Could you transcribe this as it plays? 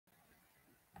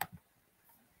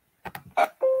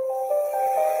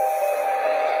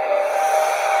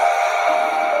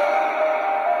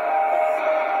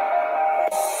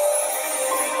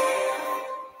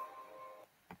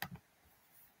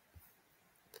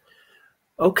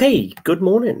Okay, good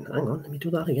morning. Hang on, let me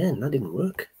do that again. That didn't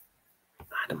work.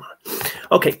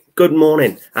 Okay, good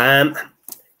morning. Do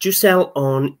you sell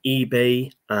on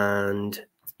eBay and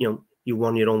you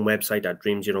want your own website, that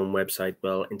dreams your own website?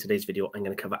 Well, in today's video, I'm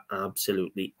going to cover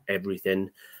absolutely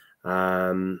everything.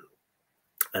 And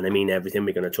I mean everything.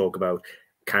 We're going to talk about,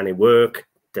 can it work?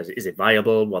 Is it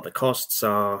viable? What the costs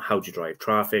are? How do you drive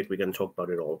traffic? We're going to talk about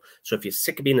it all. So if you're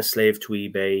sick of being a slave to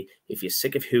eBay, if you're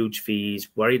sick of huge fees,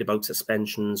 worried about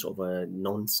suspensions over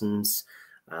nonsense,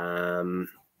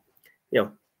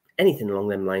 anything along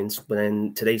them lines,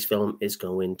 then today's film is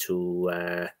going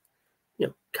to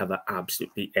cover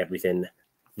absolutely everything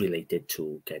related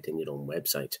to getting your own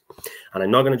website. And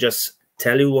I'm not going to just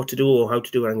tell you what to do or how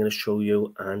to do it. I'm going to show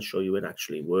you it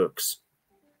actually works.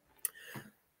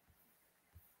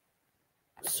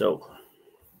 So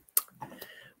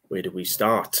where do we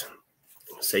start?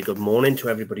 Say good morning to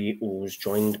everybody who's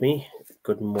joined me.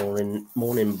 Good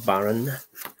morning, Baron.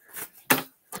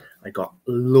 I got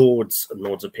loads and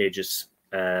loads of pages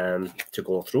to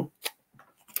go through.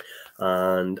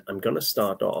 And I'm going to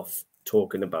start off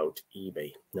talking about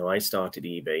eBay. Now, I started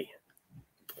eBay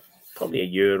probably a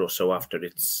year or so after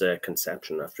its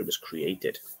conception, after it was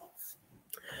created.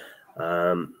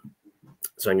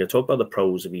 So I'm going to talk about the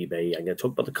pros of eBay. I'm going to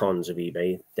talk about the cons of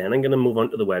eBay. Then I'm going to move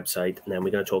on to the website. And then we're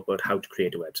going to talk about how to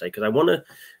create a website. Because I want to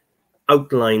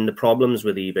outline the problems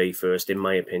with eBay first, in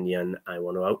my opinion. I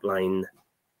want to outline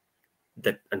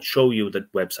that and show you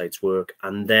that websites work.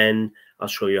 And then I'll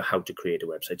show you how to create a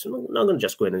website. So I'm not going to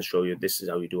just go in and show you this is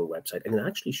how you do a website. I'm going to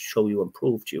actually show you and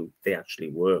prove to you they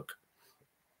actually work.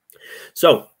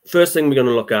 So first thing we're going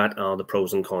to look at are the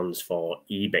pros and cons for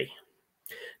eBay.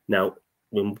 Now,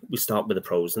 when we start with the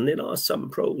pros, and there are some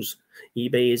pros.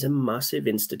 eBay is a massive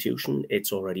institution.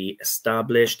 It's already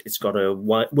established. It's got a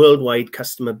worldwide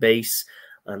customer base.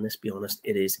 And let's be honest,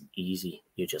 it is easy.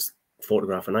 You just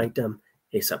photograph an item,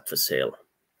 it's up for sale.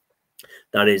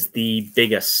 That is the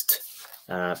biggest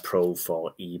pro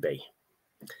for eBay.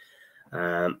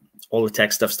 All the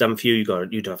tech stuff's done for you. You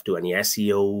don't have to do any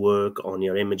SEO work on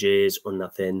your images or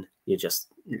nothing. You just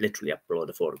literally upload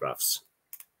the photographs.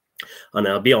 And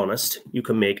I'll be honest, you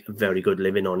can make a very good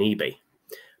living on eBay,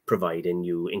 providing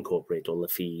you incorporate all the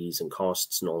fees and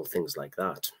costs and all things like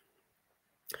that.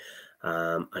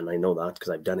 And I know that because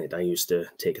I've done it. I used to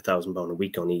take £1,000 a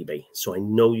week on eBay. So I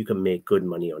know you can make good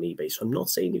money on eBay. So I'm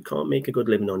not saying you can't make a good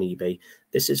living on eBay.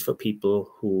 This is for people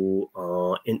who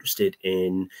are interested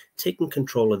in taking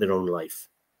control of their own life.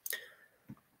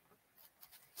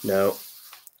 Now,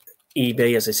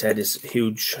 eBay, as I said, is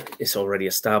huge. It's already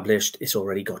established. It's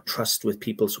already got trust with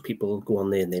people. So people go on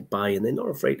there and they buy, and they're not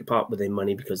afraid to part with their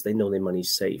money because they know their money's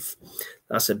safe.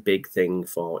 That's a big thing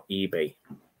for eBay.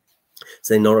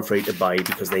 So they're not afraid to buy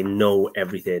because they know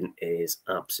everything is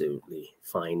absolutely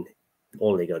fine.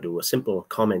 All they got to do is a simple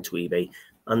comment to eBay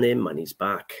and their money's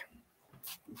back.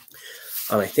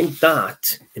 And I think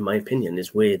that, in my opinion,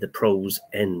 is where the pros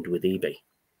end with eBay.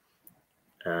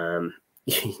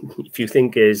 If you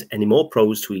think there's any more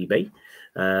pros to eBay,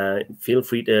 feel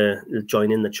free to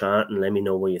join in the chat and let me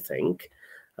know what you think.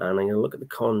 And I'm going to look at the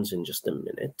cons in just a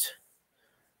minute.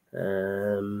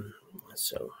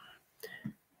 So,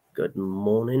 good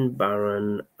morning,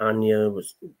 Baron. Anya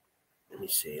was, let me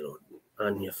see,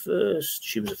 Anya first.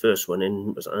 She was the first one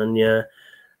in, was Anya.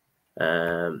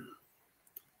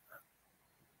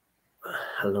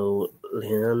 Hello,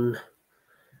 Leanne.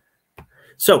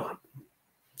 So,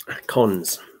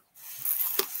 cons.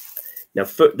 Now,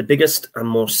 the biggest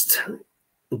and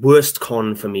worst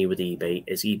con for me with eBay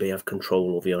is eBay have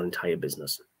control over your entire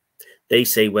business. They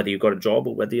say whether you've got a job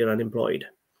or whether you're unemployed.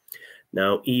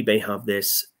 Now, eBay have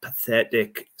this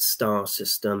pathetic star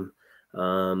system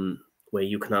where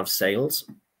you can have sales.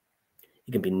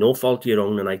 It can be no fault of your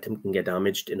own. An item can get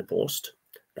damaged in a post.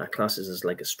 That classes as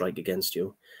like a strike against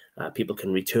you. People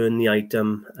can return the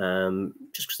item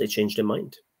just because they changed their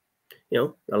mind. You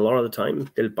know, a lot of the time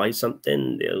they'll buy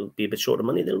something, they'll be a bit short of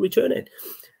money, they'll return it.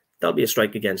 That'll be a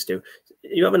strike against you.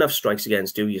 You have enough strikes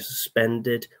against you, you're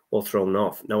suspended or thrown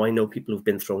off. Now, I know people who've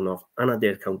been thrown off and had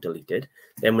their account deleted.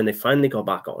 Then when they finally got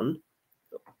back on,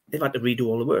 they've had to redo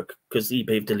all the work because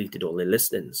eBay have deleted all their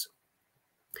listings.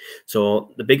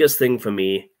 So the biggest thing for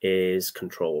me is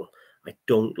control. I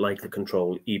don't like the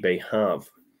control eBay have.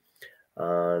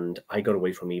 And I got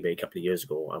away from eBay a couple of years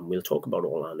ago, and we'll talk about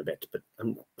all that in a bit. But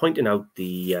I'm pointing out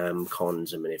the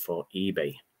cons a minute for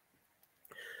eBay.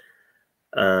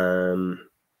 And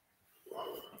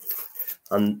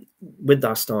with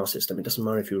that star system, it doesn't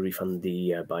matter if you refund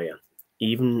the buyer.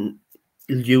 Even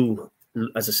you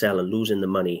as a seller, losing the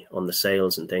money on the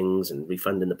sales and things and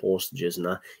refunding the postages and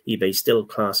that, eBay still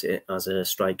class it as a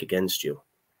strike against you,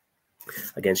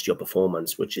 against your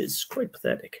performance, which is quite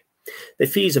pathetic. The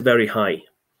fees are very high.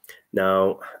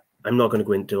 Now, I'm not going to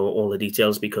go into all the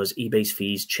details because eBay's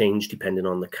fees change depending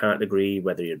on the category,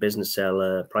 whether you're a business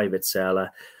seller, private seller.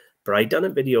 But I done a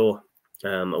video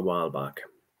a while back,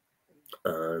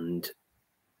 and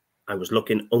I was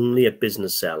looking only at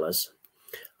business sellers.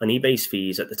 And eBay's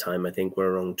fees at the time, I think,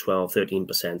 were around 12,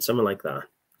 13%, something like that.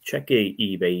 Check your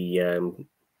eBay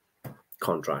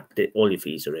contract. All your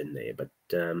fees are in there. But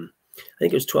I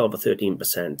think it was 12 or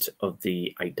 13% of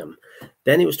the item.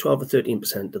 Then it was 12 or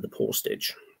 13% of the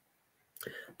postage.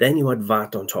 Then you had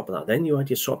VAT on top of that. Then you had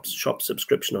your shop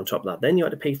subscription on top of that. Then you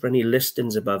had to pay for any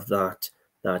listings above that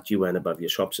you went above your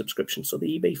shop subscription. So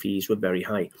the eBay fees were very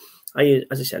high.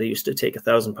 As I said, I used to take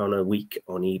 £1,000 a week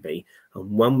on eBay, and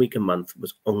 1 week a month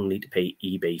was only to pay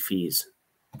eBay fees.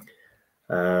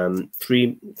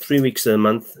 3 weeks a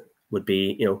month would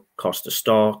be, cost of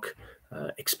stock,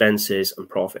 expenses, and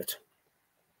profit.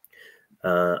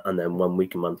 And then 1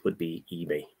 week a month would be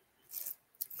eBay.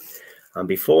 And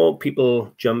before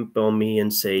people jump on me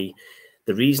and say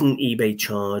the reason eBay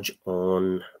charge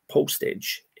on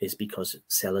postage is because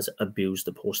sellers abuse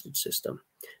the postage system.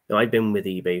 Now, I've been with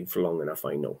eBay for long enough,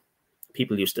 I know.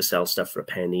 People used to sell stuff for a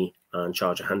penny and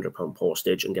charge £100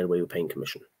 postage and get away with paying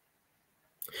commission.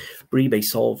 But eBay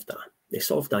solved that. They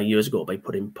solved that years ago by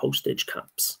putting postage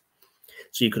caps.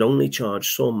 So you could only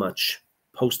charge so much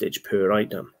postage per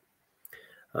item.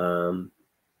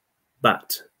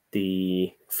 But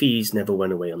the fees never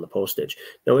went away on the postage.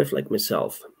 Now, if like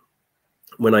myself,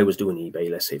 when I was doing eBay,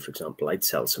 let's say, for example, I'd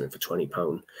sell something for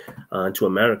 £20, and to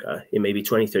America, it may be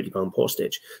 £20, £30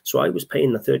 postage. So I was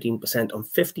paying the 13% on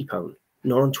 £50,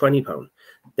 not on £20.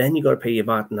 Then you got to pay your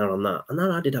VAT and that on that. And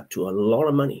that added up to a lot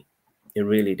of money. It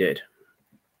really did.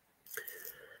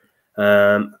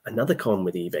 Another con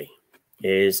with eBay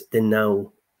is they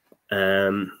now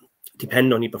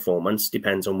depend on your performance,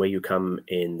 depends on where you come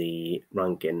in the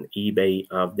ranking. eBay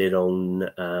have their own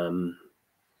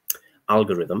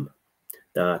algorithm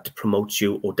that promotes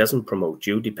you or doesn't promote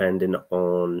you, depending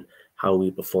on how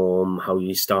you perform, how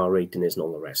your star rating is, and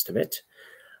all the rest of it,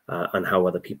 and how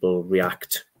other people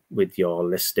react with your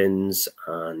listings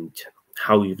and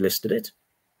how you've listed it.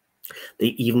 They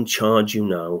even charge you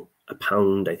now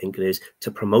 £1, I think it is, to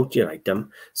promote your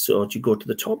item, so that you go to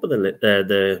the top of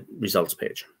the results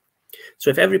page. So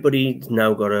if everybody's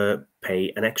now got to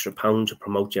pay an extra £1 to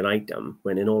promote your item,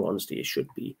 when in all honesty it should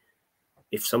be,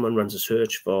 if someone runs a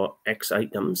search for X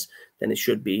items, then it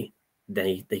should be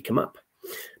they come up.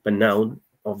 But now,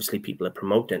 obviously, people are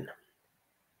promoting.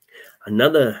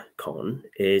 Another con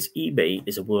is eBay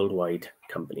is a worldwide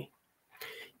company,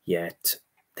 yet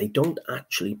they don't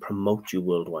actually promote you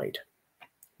worldwide,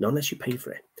 not unless you pay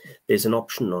for it. There's an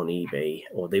option on eBay,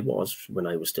 or there was when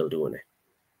I was still doing it,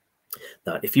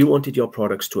 that if you wanted your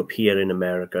products to appear in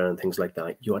America and things like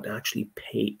that, you had to actually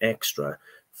pay extra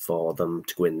for them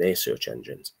to go in their search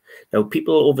engines. Now,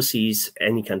 people overseas,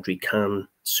 any country, can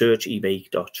search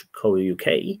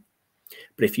ebay.co.uk,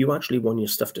 but if you actually want your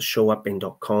stuff to show up in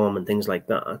 .com and things like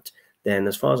that, then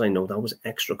as far as I know, that was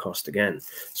extra cost again.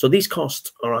 So these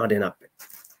costs are adding up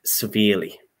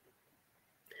severely.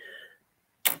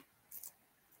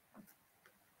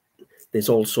 There's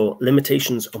also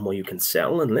limitations on what you can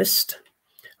sell and list.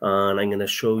 And I'm going to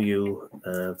show you,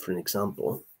 for an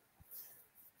example.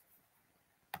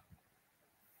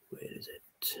 Where is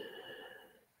it?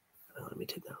 Let me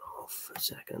take that off for a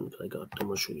second. I don't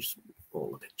want to show you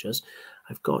all the pictures.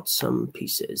 I've got some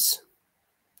pieces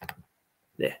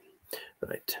there.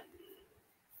 Right.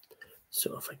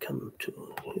 So if I come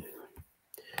to here,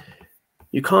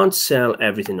 you can't sell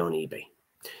everything on eBay.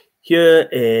 Here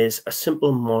is a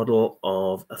simple model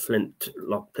of a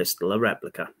flintlock pistol, a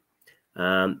replica.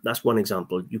 That's one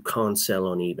example. You can't sell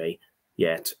on eBay,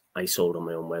 yet I sold on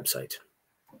my own website.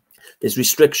 There's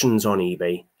restrictions on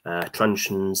eBay,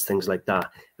 truncheons, things like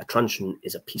that. A truncheon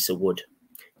is a piece of wood.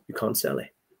 You can't sell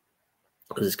it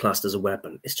because it's classed as a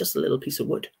weapon. It's just a little piece of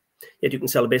wood. Yet you can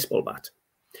sell a baseball bat.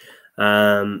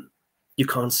 You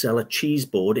can't sell a cheese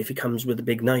board if it comes with a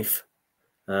big knife.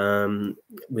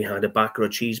 We had a back or a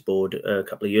cheese board a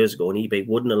couple of years ago, and eBay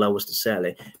wouldn't allow us to sell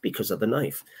it because of the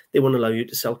knife. They wouldn't allow you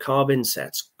to sell carving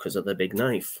sets because of the big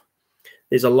knife.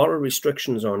 There's a lot of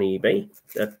restrictions on eBay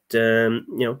that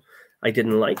I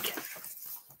didn't like.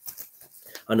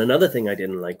 And another thing I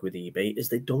didn't like with eBay is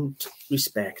they don't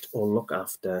respect or look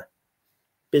after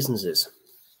businesses.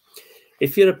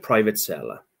 If you're a private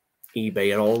seller,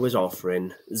 eBay are always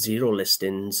offering 0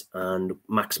 listings and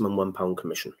maximum £1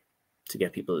 commission to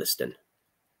get people listing.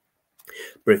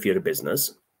 But if you're a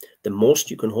business, the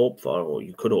most you can hope for, or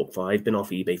you could hope for, I've been off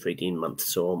eBay for 18 months,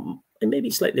 so it may be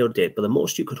slightly out of date, but the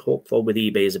most you could hope for with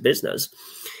eBay as a business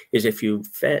is if you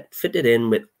fit it in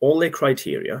with all their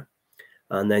criteria,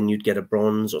 and then you'd get a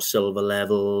bronze or silver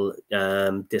level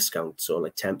discount, so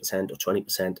like 10% or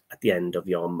 20% at the end of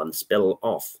your month's bill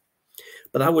off.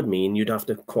 But that would mean you'd have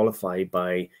to qualify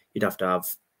by, you'd have to have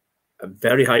a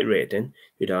very high rating,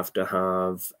 you'd have to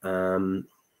have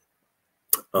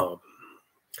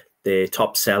the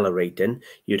top seller rating,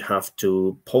 you'd have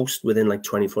to post within like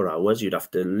 24 hours, you'd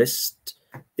have to list.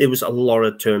 It was a lot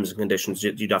of terms and conditions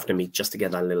you'd have to meet just to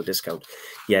get that little discount.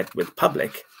 Yet with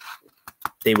public,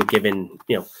 they were giving,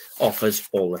 you know, offers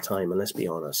all the time. And let's be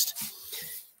honest,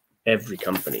 every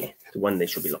company, the one they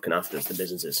should be looking after is the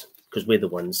businesses, because we're the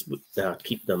ones that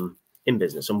keep them in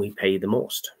business and we pay the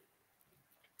most.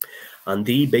 And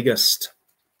the biggest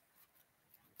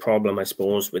problem, I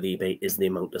suppose, with eBay is the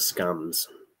amount of scams.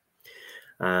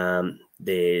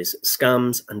 There's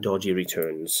scams and dodgy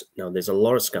returns. Now, there's a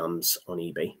lot of scams on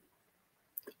eBay.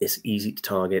 It's easy to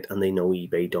target, and they know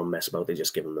eBay don't mess about. They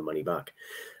just give them the money back.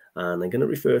 And I'm going to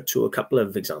refer to a couple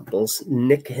of examples.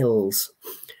 Nick Hills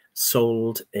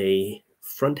sold a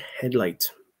front headlight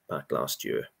back last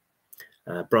year,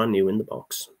 brand new in the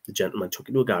box. The gentleman took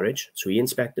it to a garage, so he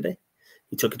inspected it.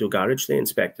 He took it to a garage, they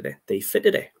inspected it. They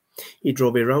fitted it. He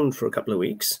drove it around for a couple of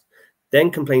weeks,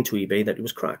 then complained to eBay that it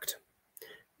was cracked.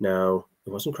 Now, it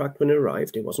wasn't cracked when it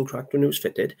arrived. It wasn't cracked when it was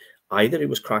fitted. Either it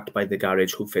was cracked by the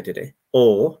garage who fitted it,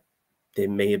 or there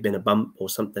may have been a bump or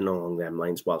something along them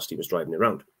lines whilst he was driving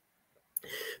around.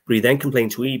 But he then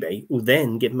complained to eBay, who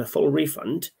then gave him a full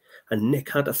refund, and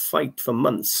Nick had to fight for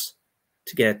months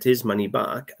to get his money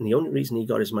back. And the only reason he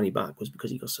got his money back was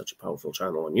because he got such a powerful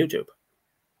channel on YouTube.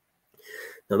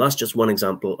 Now, that's just one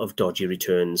example of dodgy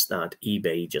returns that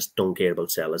eBay just don't care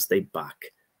about sellers. They back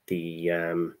the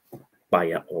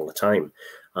buyer all the time.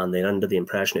 And they're under the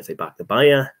impression if they back the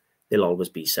buyer, they'll always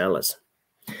be sellers.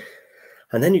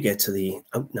 And then you get to the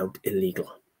out-and-out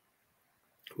illegal,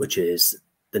 which is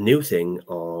the new thing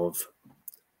of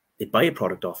they buy a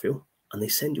product off you and they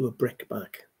send you a brick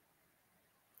back.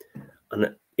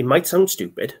 And it might sound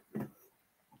stupid,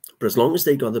 but as long as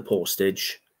they got the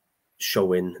postage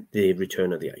showing the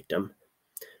return of the item,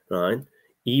 right,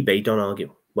 eBay don't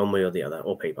argue one way or the other,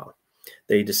 or PayPal.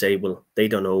 They just say, well, they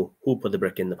don't know who put the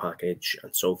brick in the package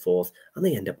and so forth, and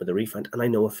they end up with a refund. And I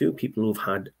know a few people who've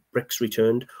had bricks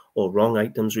returned or wrong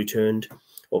items returned,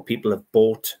 or people have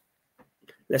bought,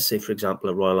 let's say, for example,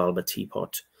 a Royal Albert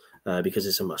teapot, because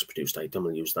it's a mass-produced item,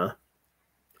 we'll use that.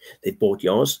 They've bought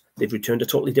yours, they've returned a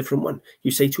totally different one. You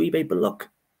say to eBay, but look,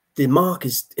 the mark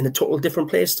is in a total different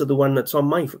place to the one that's on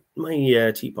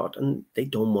my teapot, and they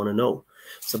don't want to know.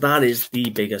 So that is the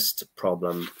biggest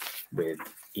problem with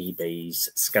eBay's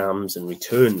scams and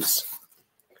returns.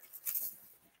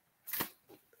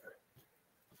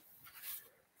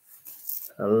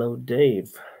 Hello,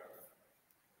 Dave.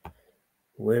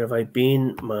 Where have I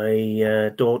been?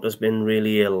 My daughter's been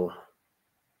really ill.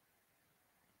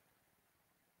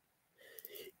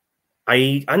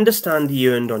 I understand he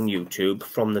earned on YouTube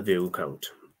from the view count,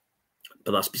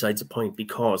 but that's besides the point,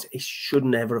 because it should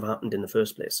never have happened in the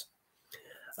first place.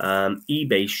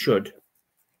 eBay should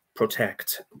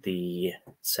protect the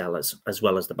sellers as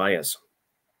well as the buyers.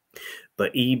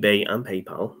 But eBay and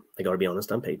PayPal, I got to be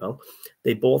honest, and PayPal,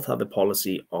 they both have a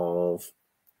policy of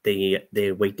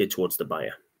they're weighted towards the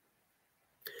buyer.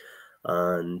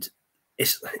 And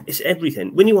it's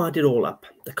everything. When you add it all up,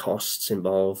 the costs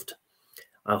involved,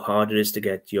 how hard it is to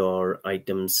get your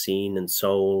items seen and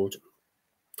sold,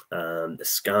 the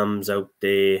scams out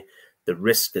there, the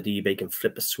risk that eBay can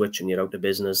flip a switch and you're out of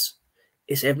business.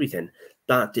 It's everything.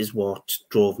 That is what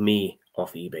drove me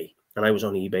off eBay. And I was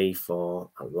on eBay for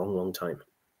a long, long time.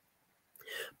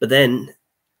 But then,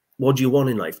 what do you want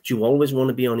in life? Do you always want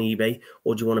to be on eBay,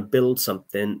 or do you want to build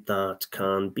something that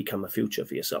can become a future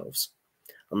for yourselves?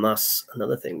 And that's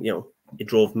another thing, you know, it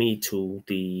drove me to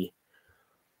the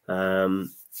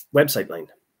website line.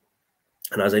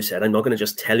 And as I've said, I'm not going to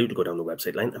just tell you to go down the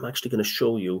website line. I'm actually going to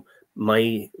show you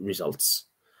my results.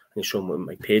 I'm going to show you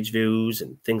my page views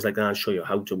and things like that. I'll show you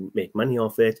how to make money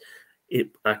off it.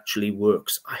 It actually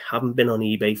works. I haven't been on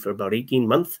eBay for about 18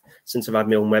 months since I've had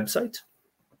my own website.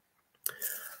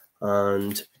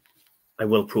 And I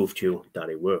will prove to you that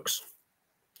it works.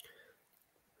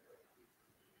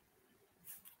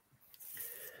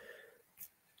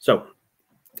 So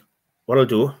what I'll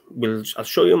do, I'll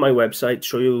show you my website,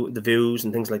 show you the views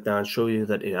and things like that, and show you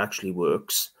that it actually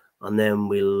works. And then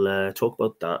we'll talk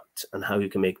about that and how you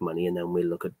can make money. And then we'll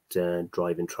look at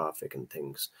driving traffic and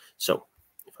things. So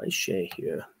if I share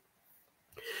here,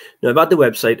 Now, I've had the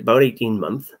website about 18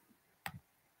 months.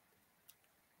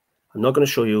 I'm not going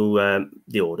to show you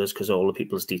the orders because all the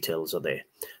people's details are there.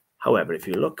 However, if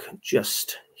you look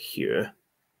just here,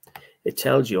 it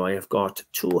tells you I have got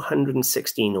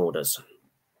 216 orders.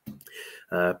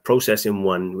 Processing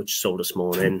one, which sold this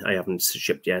morning. I haven't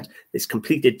shipped yet. It's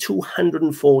completed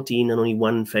 214 and only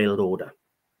one failed order.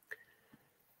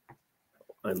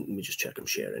 Let me just check I'm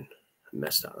sharing. I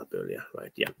messed that up earlier.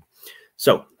 Right, yeah.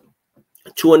 So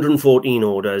 214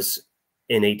 orders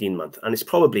in 18 months, and it's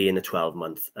probably in a 12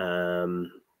 month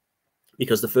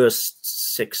because the first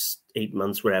 6-8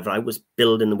 months, wherever, I was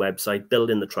building the website,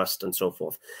 building the trust and so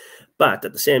forth. But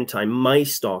at the same time, my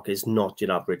stock is not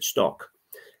your average stock.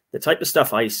 The type of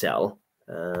stuff I sell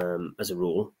as a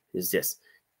rule is this: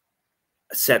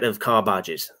 a set of car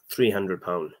badges,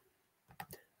 £300,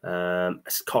 a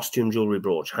costume jewelry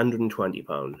brooch,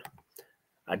 £120,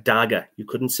 a dagger, you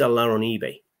couldn't sell that on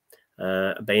eBay,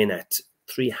 a bayonet,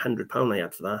 £300 I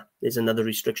had for that. There's another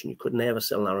restriction. You could never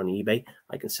sell that on eBay.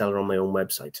 I can sell it on my own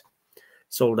website.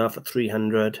 Sold that for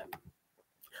 £300.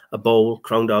 A bowl,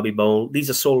 Crown Derby bowl. These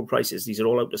are sold prices. These are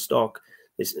all out of stock.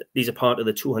 These are part of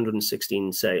the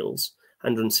 216 sales.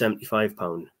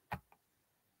 £175.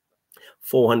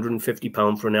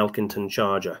 £450 for an Elkington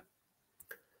charger.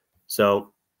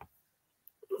 So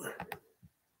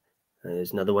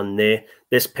there's another one there.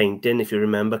 This painting, if you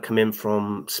remember, come in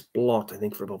from Splott, I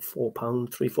think, for about £4,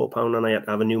 £3-4, and I had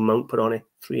to have a new mount put on it,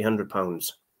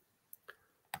 £300.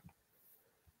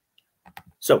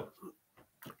 So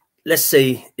let's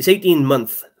say it's 18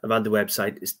 months I've had the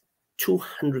website. It's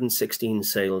 216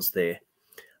 sales there.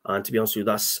 And to be honest with you,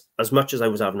 that's as much as I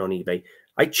was having on eBay.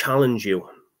 I challenge you,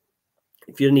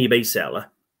 if you're an eBay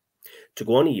seller, to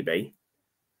go on eBay,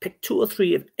 pick 2 or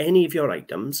 3 of any of your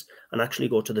items and actually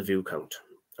go to the view count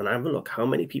and have a look how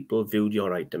many people viewed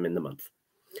your item in the month.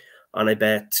 And I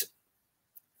bet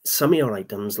some of your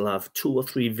items will have 2 or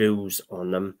 3 views on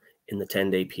them in the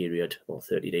 10-day period or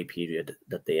 30-day period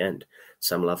that they end.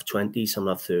 Some will have 20, some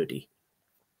will have 30.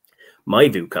 My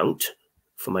view count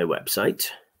for my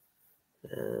website,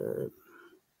 let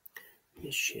me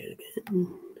share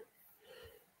again.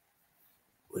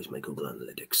 Where's my Google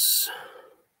Analytics?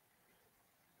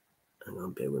 Hang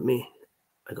on, bear with me.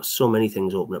 I got so many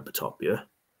things open at the top here.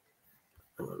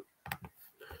 Hang on.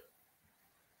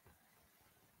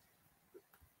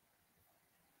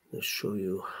 Let's show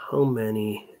you how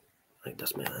many. Right,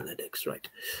 that's my analytics, right?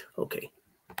 Okay.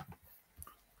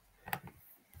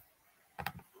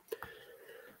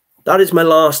 That is my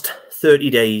last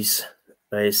 30 days.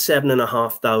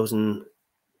 7,500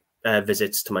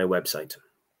 visits to my website.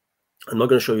 I'm not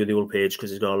going to show you the old page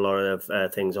because it's got a lot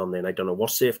of things on there, and I don't know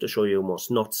what's safe to show you and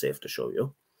what's not safe to show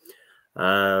you.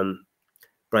 But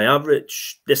I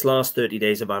average, this last 30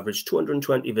 days, I've averaged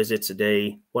 220 visits a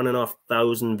day,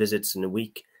 1,500 visits in a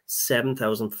week,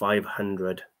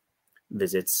 7,500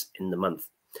 visits in the month.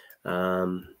 Let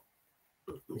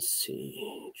me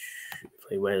see.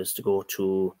 If I was to go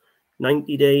to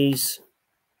 90 days,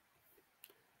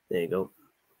 there you go.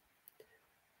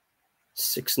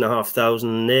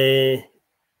 6,500 there.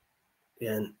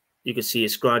 Again, you can see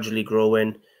it's gradually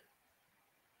growing,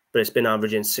 but it's been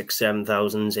averaging 6,000,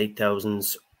 7,000,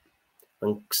 8,000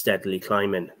 and steadily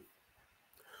climbing.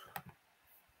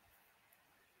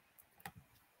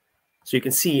 So you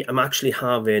can see I'm actually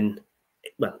having,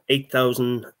 well,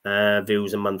 8,000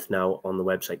 views a month now on the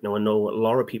website. Now, I know a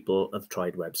lot of people have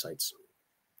tried websites.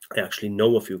 I actually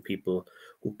know a few people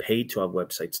who paid to have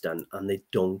websites done and they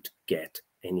don't get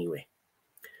anywhere.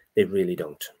 They really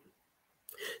don't.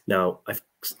 Now, I've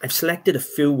selected a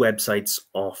few websites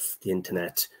off the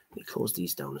internet. Let me close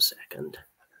these down a second,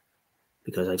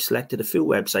 because I've selected a few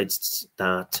websites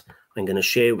that I'm going to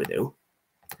share with you.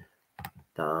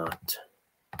 That,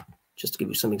 just to give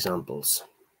you some examples.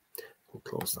 I'll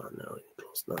close that now.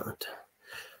 Close that.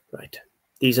 Right.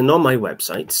 These are not my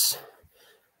websites.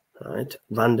 Right.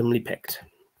 Randomly picked.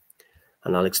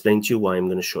 And I'll explain to you why I'm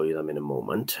going to show you them in a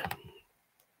moment.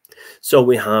 So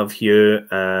we have here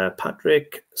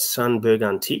Patrick Sandberg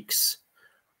Antiques.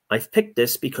 I've picked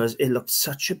this because it looked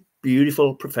such a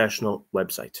beautiful professional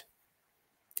website.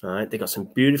 All right, they got some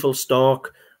beautiful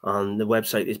stock, and the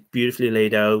website is beautifully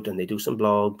laid out, and they do some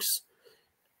blogs,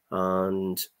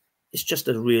 and it's just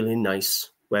a really nice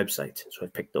website. So I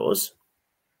picked those.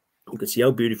 You can see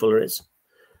how beautiful it is.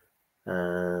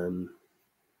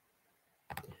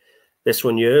 This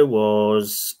one here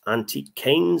was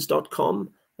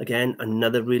AntiquesArena.com. Again,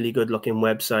 another really good looking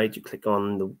website. You click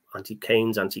on the antique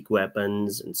canes, antique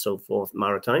weapons, and so forth,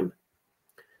 maritime.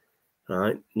 All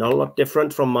right, not a lot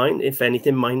different from mine. If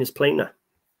anything, mine is plainer.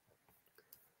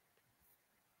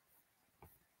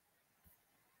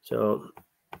 So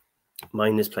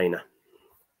mine is plainer.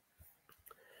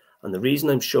 And the reason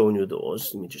I'm showing you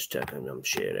those, let me just check I'm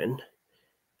sharing.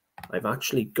 I've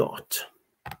actually got,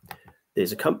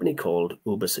 there's a company called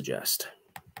Ubersuggest.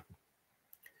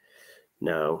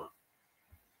 Now,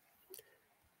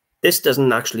 this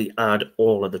doesn't actually add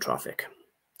all of the traffic,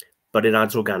 but it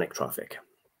adds organic traffic.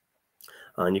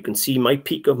 And you can see my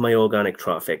peak of my organic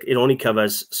traffic. It only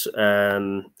covers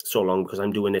so long because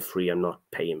I'm doing it free. I'm not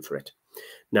paying for it.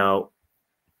 Now,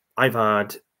 I've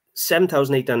had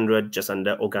 7,800 just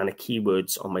under organic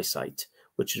keywords on my site,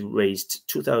 which has raised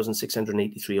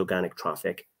 2,683 organic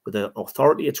traffic with an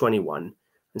authority of 21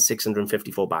 and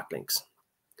 654 backlinks.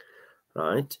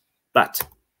 Right? But,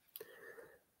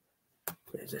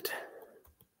 where is it?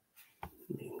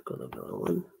 Got another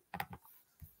one.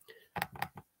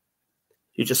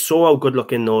 You just saw how good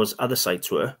looking those other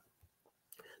sites were.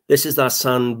 This is that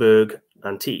Sandberg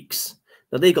Antiques.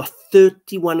 Now they got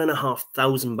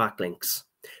 31,500 backlinks,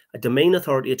 a domain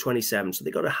authority of 27. So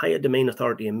they got a higher domain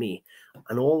authority than me.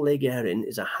 And all they're getting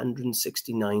is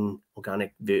 169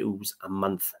 organic views a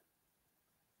month.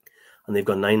 And they've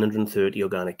got 930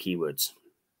 organic keywords.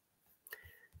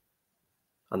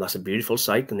 And that's a beautiful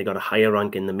site. And they got a higher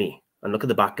ranking than me. And look at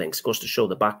the backlinks. It goes to show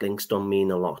the backlinks don't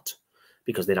mean a lot,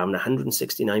 because they're having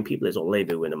 169 people is all they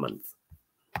do in a month.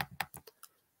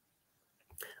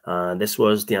 This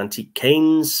was the Antique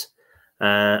Canes.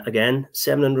 Again,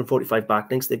 745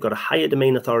 backlinks. They've got a higher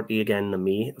domain authority again than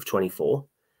me of 24.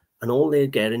 And all they're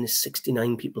getting is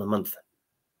 69 people a month.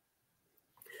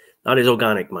 That is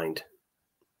organic, mind.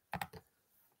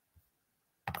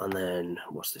 And then,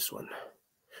 what's this one?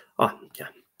 Oh, yeah.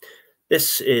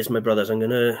 This is my brother's. I'm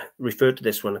going to refer to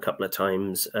this one a couple of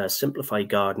times.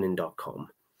 SimplifyGardening.com.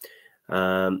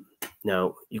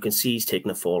 Now, you can see he's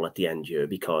taking a fall at the end here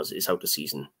because it's out of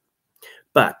season.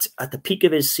 But at the peak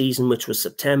of his season, which was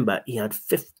September, he had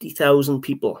 50,000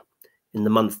 people in the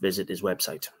month visit his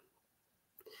website.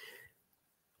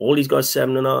 All he's got is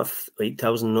 7,500,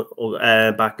 8,000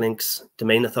 backlinks.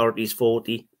 Domain authority is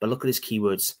 40. But look at his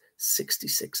keywords,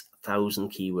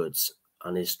 66,000 keywords.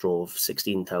 And he's drove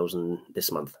 16,000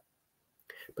 this month.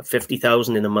 But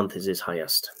 50,000 in a month is his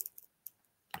highest.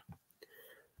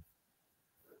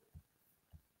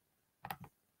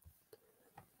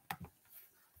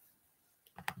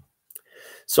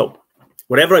 So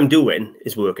whatever I'm doing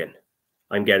is working.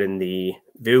 I'm getting the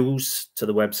views to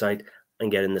the website, I'm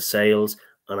getting the sales,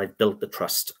 and I've built the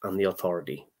trust and the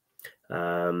authority.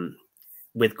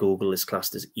 With Google, it's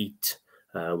classed as EAT,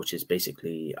 which is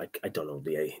basically, I don't know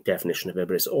the definition of it,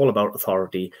 but it's all about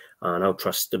authority and how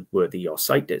trustworthy your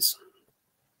site is.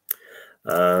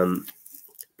 But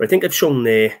I think I've shown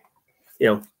there, you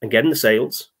know, I'm getting the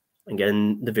sales, I'm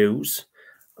getting the views,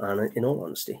 and in all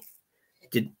honesty,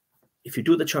 if you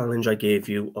do the challenge I gave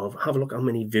you of have a look how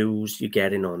many views you're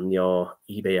getting on your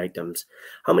eBay items,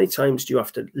 how many times do you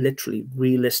have to literally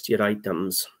relist your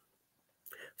items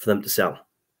for them to sell?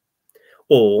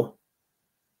 Or,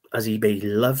 as eBay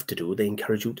love to do, they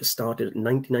encourage you to start it at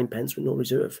 99 pence with no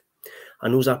reserve.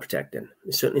 And who's that protecting?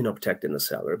 It's certainly not protecting the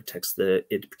seller. It protects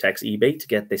eBay to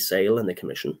get the sale and the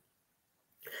commission.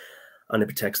 And it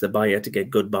protects the buyer to get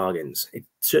good bargains. It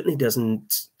certainly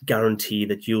doesn't guarantee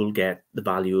that you'll get the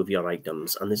value of your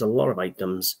items. And there's a lot of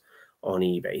items on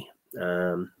eBay.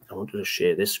 I want to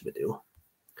share this with you.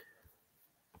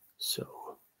 So,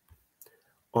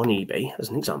 on eBay, as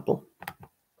an example,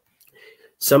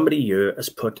 somebody here has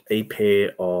put a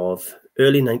pair of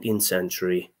early 19th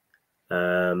century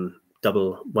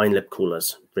double wine lip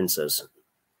coolers, rinsers,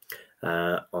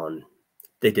 on.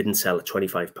 They didn't sell at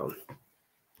 £25.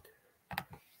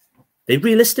 They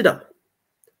relisted them.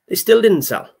 They still didn't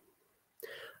sell.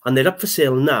 And they're up for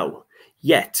sale now.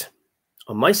 Yet,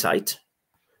 on my site,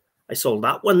 I sold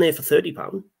that one there for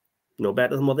 £30. No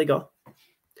better than what they got.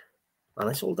 And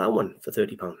I sold that one for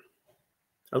 £30. Out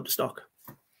of stock.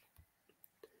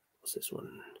 What's this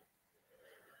one?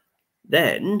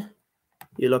 Then,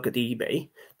 you look at eBay.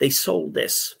 They sold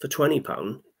this for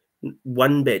 £20.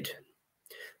 One bid.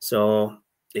 So,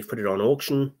 they've put it on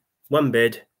auction. One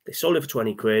bid. They sold it for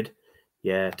 20 quid.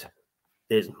 Yet,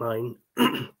 there's mine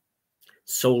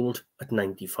sold at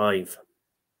 95.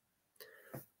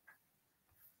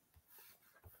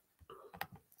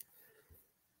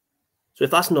 So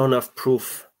if that's not enough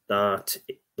proof that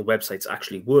the websites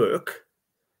actually work,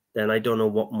 then I don't know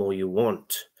what more you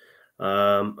want.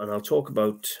 And I'll talk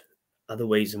about other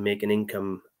ways of making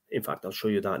income. In fact, I'll show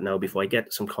you that now before I get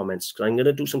to some comments, because I'm going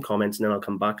to do some comments and then I'll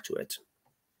come back to it.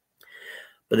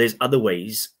 But there's other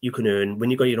ways you can earn when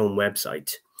you've got your own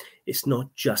website. It's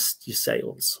not just your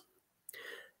sales.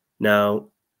 Now,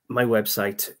 my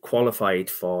website qualified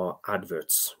for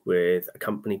adverts with a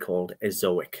company called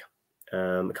Ezoic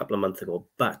a couple of months ago,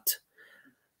 but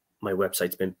my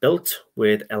website's been built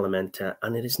with Elementor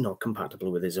and it is not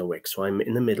compatible with Ezoic. So I'm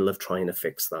in the middle of trying to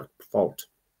fix that fault.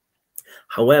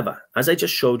 However, as I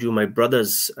just showed you my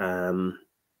brother's,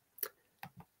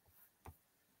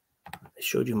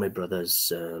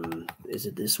 is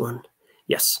it this one?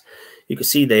 Yes, you can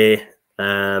see there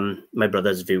my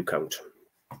brother's view count.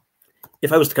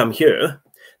 If I was to come here,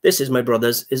 this is my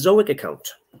brother's Ezoic account.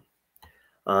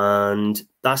 And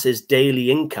that's his daily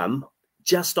income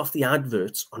just off the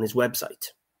adverts on his website.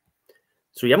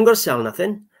 So you haven't got to sell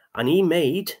nothing. And he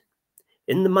made,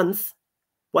 in the month,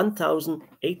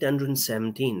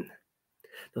 1,817.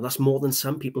 Now, that's more than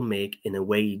some people make in a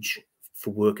wage for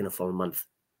working a full month.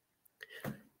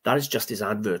 That is just his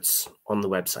adverts on the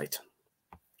website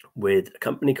with a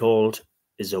company called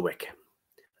Ezoic.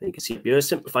 You can see here,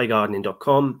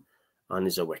 simplifygardening.com and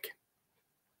Ezoic.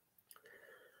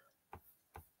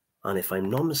 And if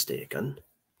I'm not mistaken,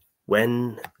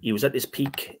 when he was at his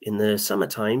peak in the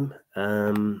summertime,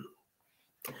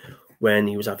 when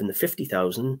he was having the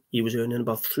 50,000, he was earning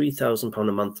about £3,000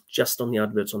 a month just on the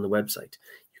adverts on the website.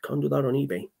 You can't do that on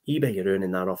eBay. eBay, you're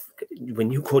earning that off. When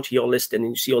you go to your listing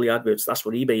and you see all the adverts, that's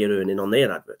what eBay you're earning on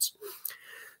their adverts.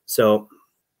 So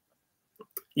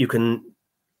you can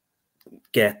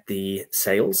get the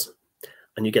sales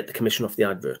and you get the commission off the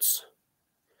adverts.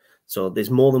 So there's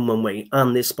more than one way,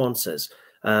 and there's sponsors.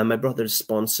 My brother is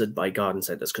sponsored by Garden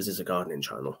Centers because it's a gardening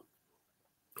channel.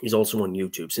 He's also on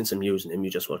YouTube. Since I'm using him, you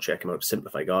just want to check him out,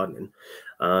 Simplify Gardening.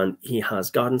 And he has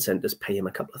Garden Centers pay him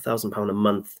a couple of £1,000 a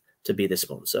month to be the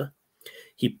sponsor.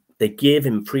 They gave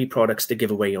him free products to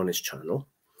give away on his channel.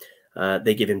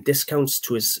 They give him discounts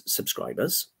to his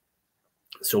subscribers.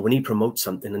 So when he promotes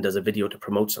something and does a video to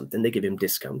promote something, they give him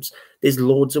discounts. There's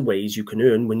loads of ways you can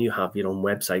earn when you have your own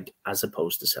website as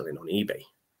opposed to selling on eBay.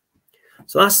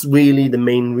 So that's really the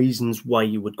main reasons why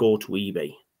you would go to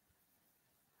eBay.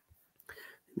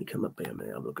 Let me come up here, mate.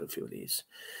 I'll look at a few of these.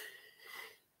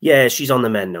 Yeah, she's on the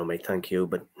mend now, mate. Thank you.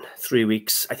 But 3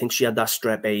 weeks, I think she had that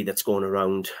strep A that's going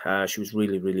around. She was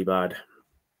really, really bad.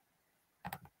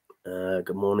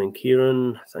 Good morning,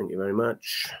 Kieran. Thank you very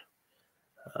much.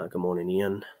 Good morning,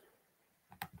 Ian.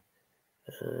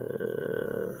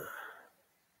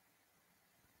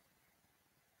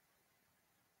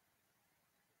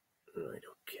 Right,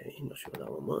 okay. Not sure what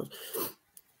that one was.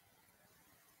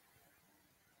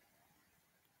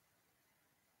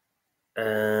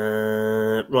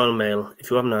 Royal Mail. If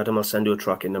you haven't had them, I'll send you a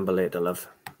tracking number later, love.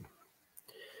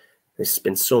 There's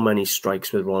been so many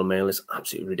strikes with Royal Mail. It's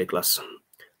absolutely ridiculous.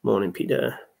 Morning,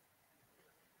 Peter.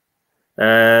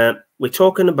 We're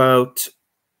talking about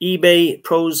eBay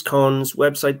pros, cons,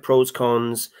 website pros,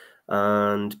 cons,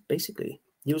 and basically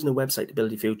using a website to build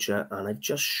your future. And I've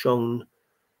just shown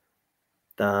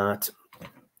that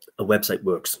a website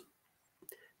works.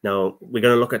 Now, we're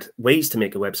going to look at ways to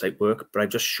make a website work, but I've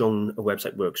just shown a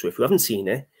website work. So if you haven't seen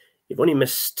it, you've only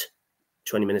missed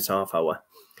 20 minutes, half hour.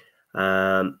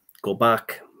 Go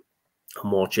back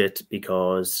and watch it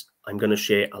because I'm going to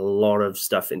share a lot of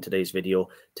stuff in today's video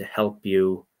to help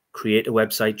you create a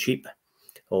website cheap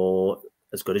or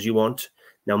as good as you want.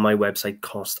 Now, my website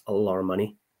costs a lot of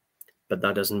money, but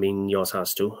that doesn't mean yours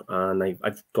has to. And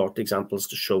I've got examples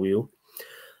to show you.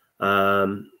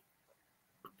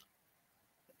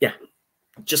 Yeah,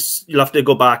 just you'll have to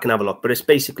go back and have a look, but it's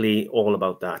basically all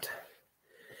about that.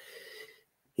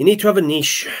 You need to have a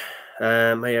niche.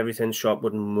 My everything shop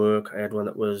wouldn't work. I had one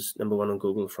that was #1 on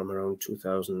Google from around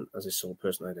 2000 as I sold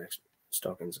personalized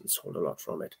stockings and sold a lot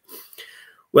from it.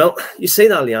 Well, you say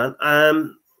that, Leanne.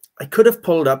 I could have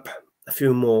pulled up a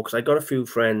few more because I got a few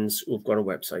friends who've got a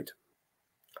website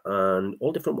and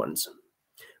all different ones.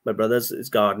 My brother's is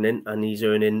gardening and he's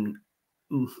earning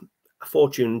a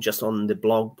fortune just on the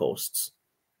blog posts.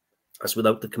 That's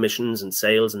without the commissions and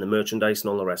sales and the merchandise and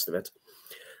all the rest of it.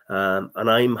 And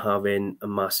I'm having a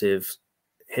massive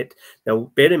hit.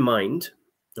 Now, bear in mind,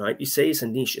 right, you say it's a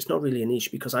niche. It's not really a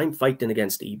niche because I'm fighting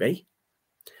against eBay.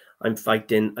 I'm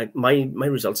fighting, my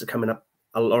results are coming up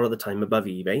a lot of the time above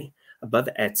eBay, above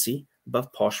Etsy,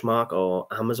 above Poshmark or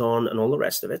Amazon and all the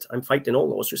rest of it. I'm fighting all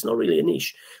those, so it's not really a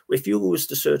niche. If you was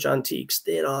to search antiques,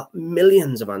 there are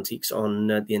millions of antiques on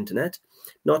the internet,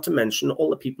 not to mention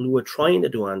all the people who are trying to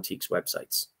do antiques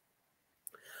websites.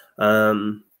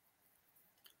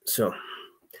 So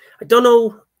I don't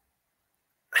know.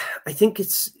 I think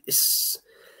it's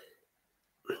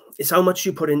how much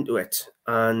you put into it.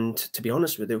 And to be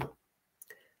honest with you,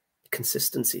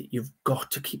 consistency. You've got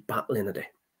to keep battling at it.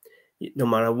 No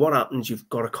matter what happens, you've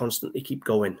got to constantly keep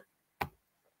going.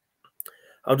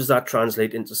 How does that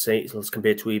translate into sales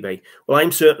compared to eBay? Well,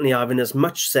 I'm certainly having as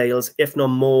much sales, if not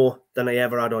more, than I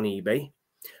ever had on eBay.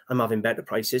 I'm having better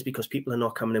prices because people are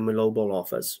not coming in with lowball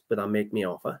offers, but that make me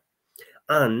offer.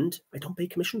 And I don't pay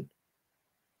commission.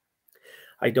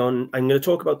 I'm going to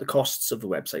talk about the costs of the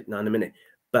website now in a minute,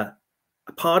 but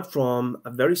apart from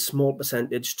a very small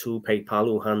percentage to PayPal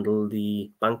who handle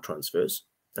the bank transfers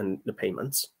and the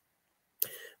payments,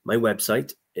 my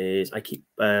website is, I keep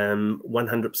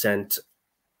 100%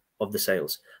 of the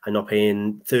sales. I'm not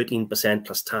paying 13%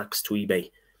 plus tax to eBay.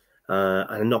 And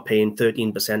I'm not paying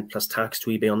 13% plus tax to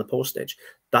eBay on the postage.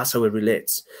 That's how it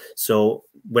relates. So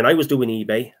when I was doing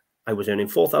eBay, I was earning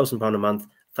 £4,000 a month.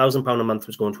 £1,000 a month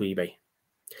was going to eBay.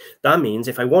 That means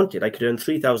if I wanted, I could earn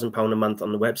 £3,000 a month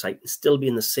on the website and still be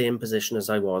in the same position as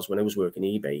I was when I was working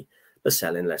eBay, but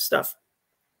selling less stuff.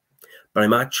 But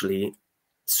I'm actually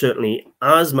certainly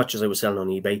as much as I was selling on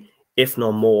eBay, if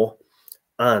not more,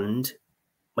 and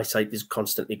my site is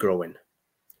constantly growing.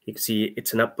 You can see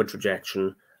it's an upward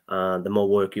trajectory. The more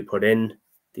work you put in,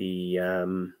 the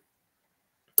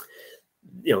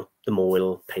the more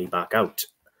it'll pay back out.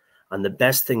 And the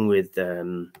best thing with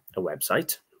a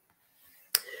website,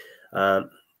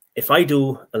 if I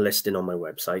do a listing on my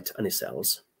website and it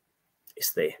sells,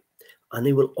 it's there, and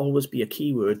there will always be a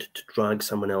keyword to drag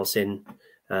someone else in.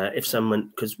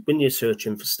 Because when you're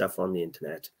searching for stuff on the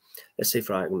internet, let's say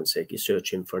for argument's sake, you're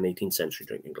searching for an 18th century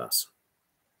drinking glass.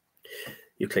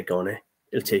 You click on it,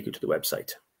 it'll take you to the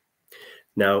website.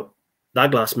 Now,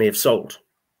 that glass may have sold,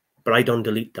 but I don't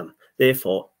delete them.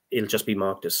 Therefore, it'll just be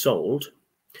marked as sold.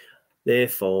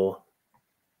 Therefore,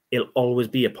 it'll always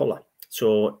be a puller.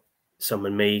 So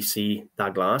someone may see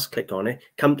that glass, click on it,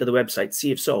 come to the website,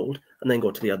 see if sold, and then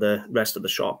go to the rest of the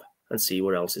shop and see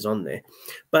what else is on there.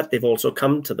 But they've also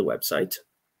come to the website,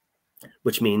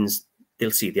 which means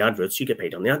they'll see the adverts. You get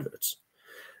paid on the adverts.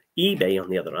 eBay, on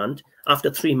the other hand,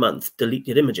 after 3 months, delete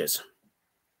your images.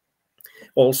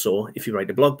 Also, if you write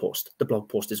a blog post, the blog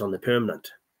post is on the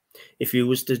permanent. If you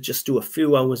was to just do a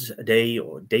few hours a day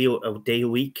or a day a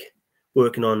week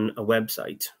working on a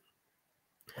website,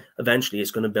 eventually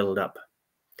it's going to build up.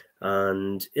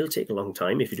 And it'll take a long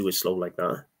time if you do it slow like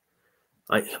that.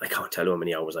 I can't tell you how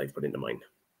many hours I've put into mine.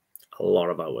 A lot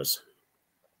of hours.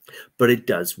 But it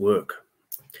does work.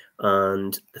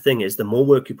 And the thing is, the more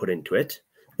work you put into it,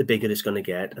 the bigger it's going to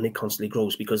get, and it constantly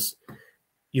grows because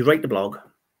you write the blog.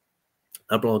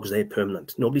 That blog's there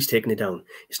permanent. Nobody's taking it down.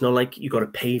 It's not like you got to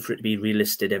pay for it to be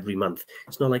relisted every month.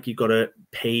 It's not like you got to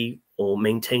pay or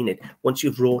maintain it. Once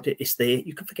you've wrote it, it's there.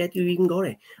 You can forget you even got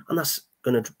it. And that's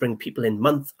going to bring people in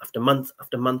month after month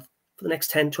after month for the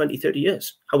next 10, 20, 30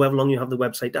 years, however long you have the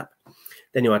website up.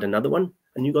 Then you add another one,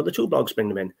 and you got the 2 blogs bring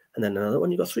them in. And then another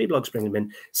one, you got 3 blogs bring them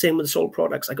in. Same with the sold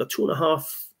products. I got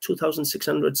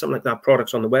 2,600, something like that,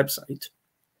 products on the website.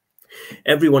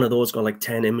 Every one of those got like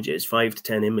 10 images, 5 to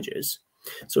 10 images.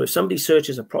 So if somebody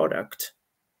searches a product,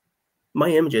 my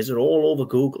images are all over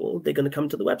Google. They're going to come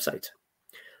to the website.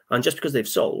 And just because they've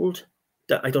sold,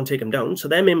 I don't take them down. So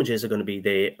them images are going to be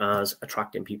there as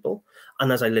attracting people.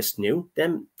 And as I list new,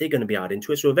 then they're going to be added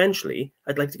to it. So eventually,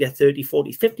 I'd like to get 30,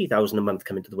 40, 50,000 a month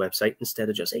coming to the website instead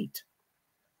of just 8.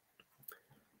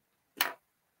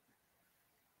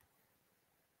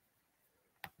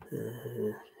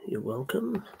 You're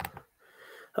welcome.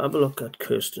 Have a look at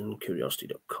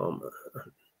KirstenCuriosity.com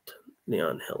and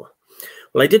Leanne Hill.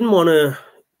 Well, I didn't want to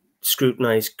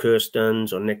scrutinize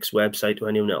Kirsten's or Nick's website or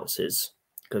anyone else's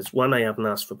because, one, I haven't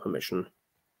asked for permission.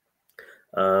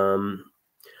 And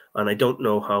I don't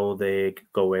know how they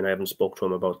go in. I haven't spoke to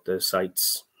them about the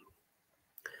sites.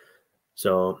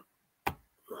 So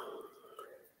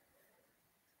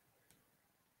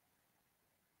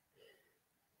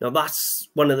now that's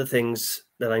one of the things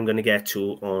that I'm going to get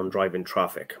to on driving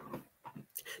traffic.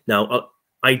 Now,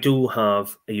 I do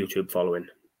have a YouTube following,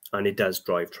 and it does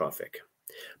drive traffic.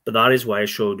 But that is why I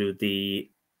showed you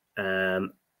the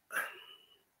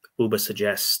Uber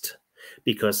Suggest,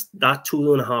 because that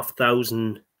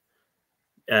 2,500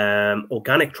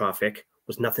 organic traffic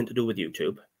was nothing to do with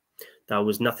YouTube. That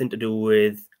was nothing to do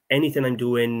with anything I'm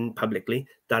doing publicly.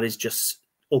 That is just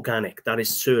organic. That is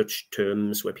search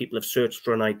terms where people have searched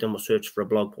for an item or searched for a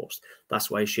blog post.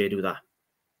 That's why I shared you that.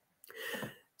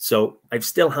 So I've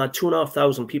still had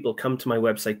 2,500 people come to my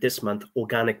website this month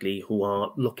organically who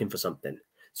are looking for something.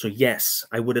 So yes,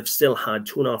 I would have still had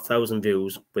 2,500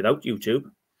 views without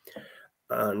YouTube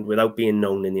and without being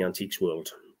known in the antiques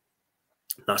world.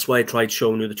 That's why I tried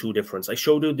showing you the 2 differences. I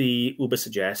showed you the Uber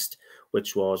Suggest,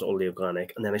 which was all the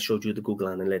organic, and then I showed you the Google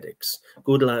Analytics.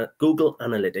 Google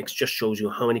Analytics just shows you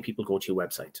how many people go to your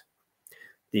website.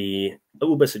 The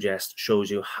Uber Suggest shows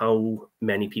you how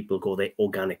many people go there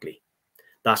organically.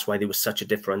 That's why there was such a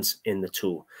difference in the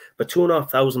two. But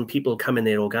 2,500 people come in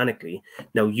there organically.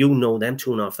 Now, you know them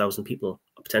 2,500 people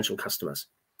are potential customers,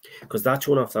 because that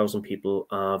 2,500 people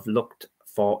have looked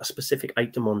for a specific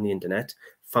item on the internet,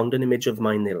 found an image of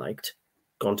mine they liked,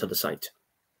 gone to the site.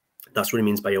 That's what it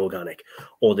means by organic.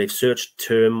 Or they've searched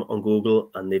term on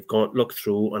Google and they've looked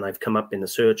through, and I've come up in the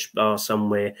search bar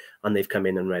somewhere and they've come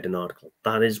in and read an article.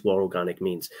 That is what organic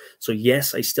means. So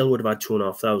yes, I still would have had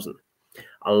 2,500.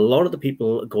 A lot of the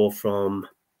people go from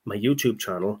my YouTube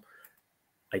channel.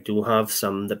 I do have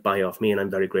some that buy off me, and I'm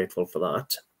very grateful for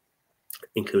that,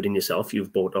 including yourself.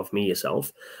 You've bought off me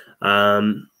yourself.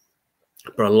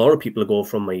 But a lot of people go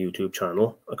from my YouTube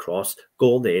channel across,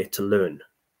 go there to learn,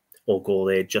 or go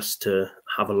there just to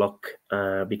have a look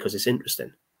because it's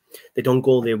interesting. They don't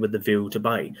go there with the view to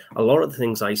buy. A lot of the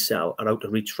things I sell are out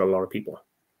of reach for a lot of people.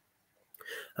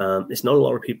 It's not a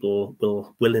lot of people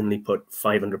will willingly put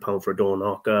 £500 for a door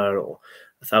knocker or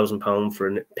 £1,000 for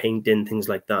a painting, things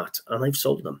like that. And I've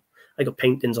sold them. I got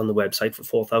paintings on the website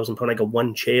for £4,000. I got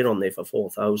one chair on there for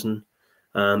 £4,000.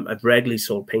 I've regularly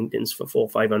sold paintings for £400 or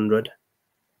 £500,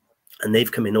 and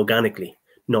they've come in organically,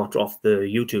 not off the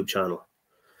YouTube channel.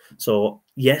 So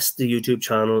yes, the YouTube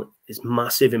channel is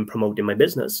massive in promoting my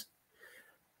business,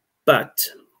 but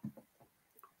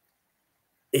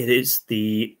it is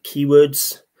the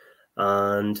keywords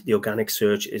and the organic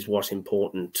search is what's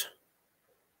important.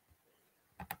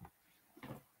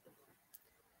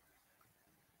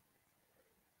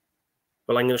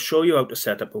 Well, I'm going to show you how to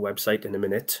set up a website in a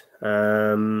minute.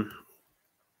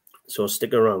 So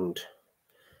stick around.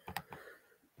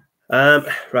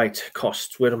 Right,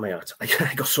 costs. Where am I at?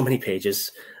 I got so many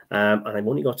pages, and I've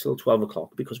only got till 12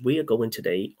 o'clock because we are going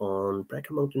today on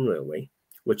Brecon Mountain Railway,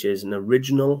 which is an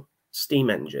original steam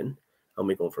engine, and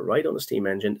we're going for a ride on the steam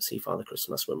engine to see Father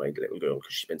Christmas with my little girl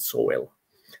because she's been so ill.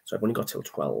 So I've only got till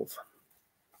 12.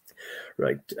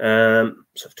 Right. So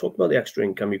I've talked about the extra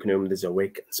income you can earn with the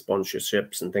Zoic and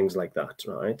sponsorships and things like that,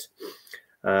 right?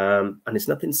 And it's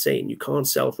nothing saying you can't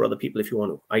sell for other people if you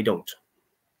want to. I don't.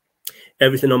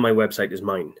 Everything on my website is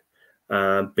mine,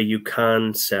 but you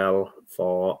can sell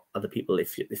for other people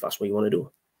if that's what you want to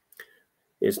do.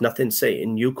 There's nothing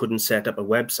saying you couldn't set up a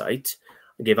website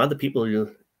and give other people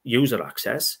user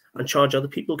access and charge other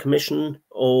people commission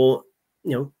or,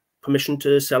 you know, permission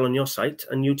to sell on your site,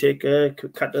 and you take a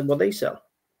cut of what they sell.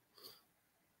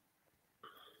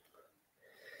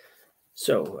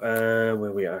 So where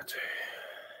are we at?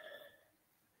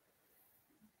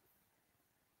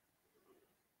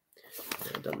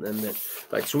 Done them then.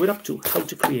 Right, so we're up to how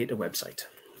to create a website.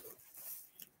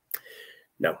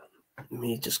 Now, let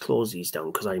me just close these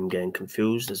down because I'm getting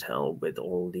confused as hell with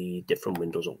all the different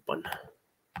windows open.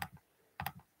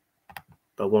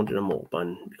 But I wanted them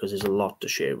open because there's a lot to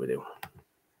share with you.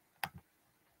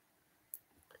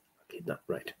 Keep that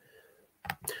right.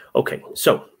 Okay,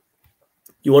 so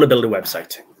you want to build a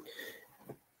website.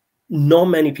 Not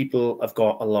many people have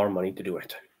got a lot of money to do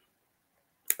it.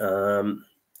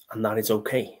 And that is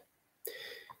okay.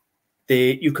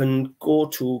 You can go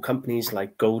to companies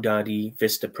like GoDaddy,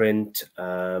 Vistaprint,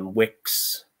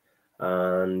 Wix,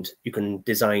 and you can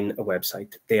design a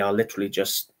website. They are literally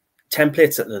just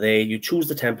templates that are there. You choose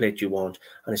the template you want,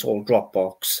 and it's all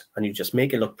Dropbox, and you just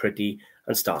make it look pretty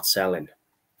and start selling.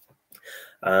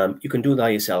 You can do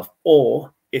that yourself,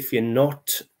 or if you're not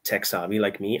tech savvy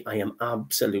like me, I am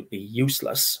absolutely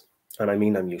useless, and I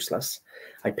mean I'm useless.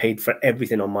 I paid for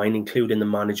everything on mine, including the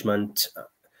management.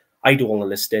 I do all the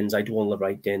listings, I do all the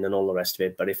writing and all the rest of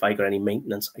it. But if I got any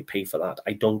maintenance, I pay for that.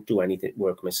 I don't do anything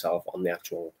work myself on the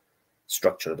actual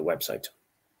structure of the website.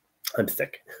 I'm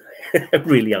thick. I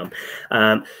really am.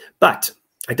 But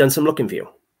I've done some looking for you.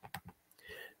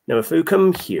 Now, if you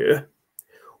come here,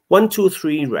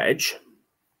 123 Reg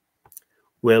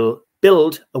will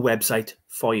build a website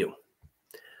for you.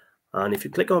 And if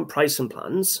you click on price and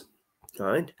plans,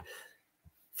 right,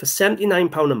 for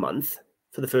 £79 a month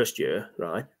for the first year,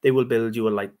 right, they will build you a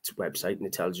light website, and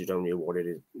it tells you down here what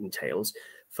it entails.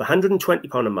 For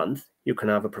 £120 a month, you can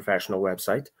have a professional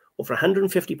website, or for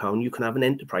 £150, you can have an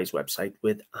enterprise website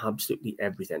with absolutely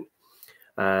everything.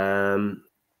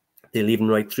 They'll even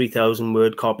write 3,000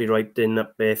 word copywriting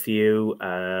up there for you,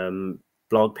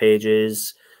 blog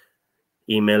pages,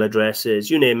 email addresses,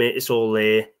 you name it, it's all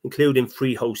there, including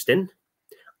free hosting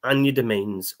and your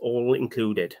domains, all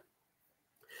included.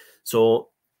 So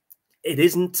it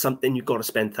isn't something you've got to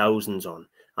spend thousands on.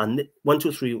 And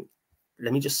 123,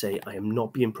 let me just say, I am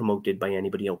not being promoted by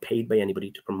anybody or paid by anybody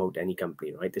to promote any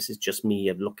company, right? This is just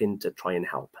me looking to try and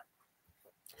help.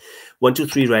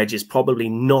 123reg is probably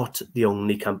not the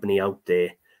only company out there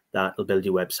that will build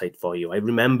your website for you. I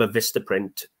remember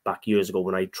Vistaprint back years ago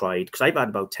when I tried, because I've had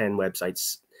about 10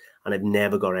 websites and I've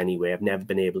never got anywhere. I've never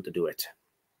been able to do it.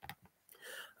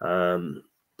 And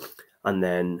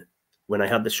then when I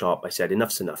had the shop, I said,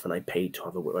 enough's enough, and I paid to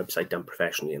have a website done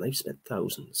professionally, and I've spent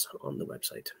thousands on the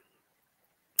website.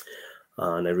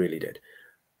 And I really did.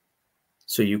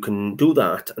 So you can do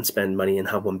that and spend money and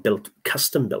have one built,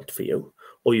 custom built for you,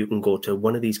 or you can go to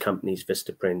one of these companies,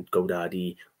 Vistaprint,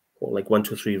 GoDaddy, or like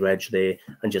 123reg there,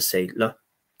 and just say, look,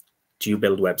 do you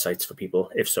build websites for people?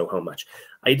 If so, how much?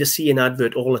 I just see an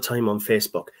advert all the time on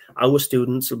Facebook. Our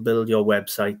students will build your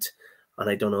website, and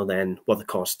I don't know then what the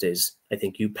cost is. I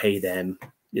think you pay them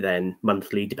then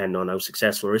monthly, depending on how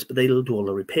successful it is, but they'll do all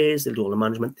the repairs, they'll do all the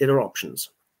management. There are options.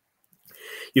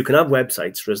 You can have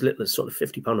websites for as little as sort of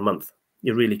 £50 a month.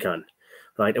 You really can,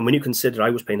 right? And when you consider I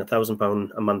was paying £1,000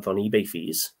 a month on eBay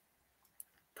fees,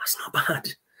 that's not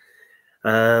bad.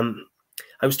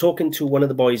 I was talking to one of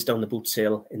the boys down the boot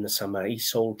sale in the summer. He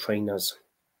sold trainers,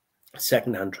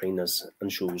 second-hand trainers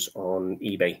and shoes on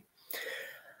eBay.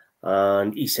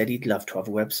 And he said he'd love to have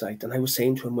a website. And I was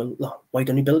saying to him, well, look, why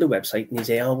don't you build a website? And he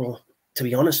said, oh, well, to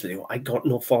be honest with you, I got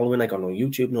no following. I got no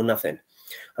YouTube, no nothing.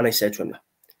 And I said to him,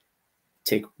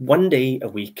 take 1 day a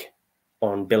week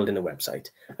on building a website.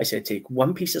 I said, take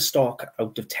one piece of stock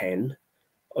out of 10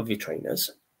 of your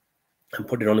trainers and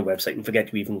put it on the website and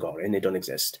forget you even got it and they don't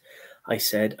exist. I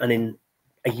said, and in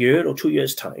a year or 2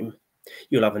 years' time,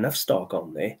 you'll have enough stock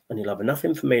on there and you'll have enough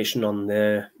information on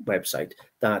the website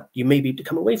that you may be able to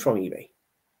come away from eBay.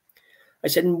 I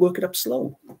said, and work it up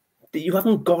slow. You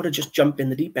haven't got to just jump in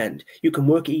the deep end. You can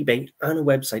work eBay and a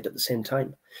website at the same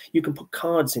time. You can put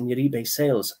cards in your eBay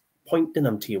sales, pointing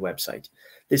them to your website.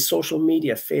 There's social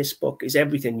media, Facebook is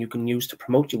everything you can use to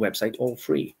promote your website, all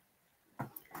free.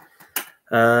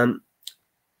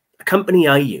 A company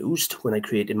I used when I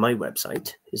created my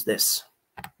website is this.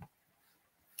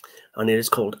 And it is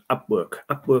called Upwork,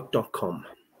 upwork.com.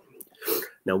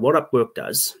 Now, what Upwork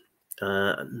does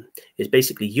is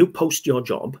basically you post your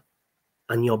job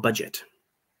and your budget.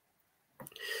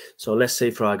 So let's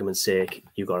say, for argument's sake,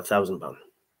 you got £1,000.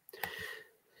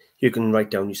 You can write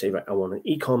down, you say, right, I want an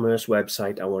e-commerce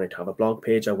website. I want it to have a blog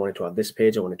page. I want it to have this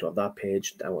page. I want it to have that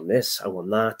page. I want this. I want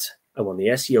that. I want the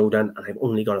SEO done. And I've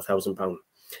only got £1,000.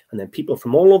 And then people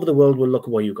from all over the world will look at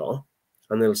what you got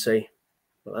and they'll say,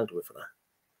 well, I'll do it for that.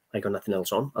 I got nothing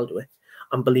else on. I'll do it.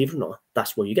 And believe it or not,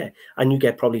 that's what you get. And you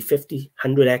get probably 50,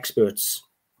 100 experts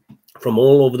from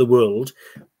all over the world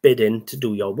bidding to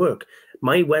do your work.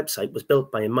 My website was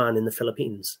built by a man in the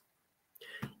Philippines.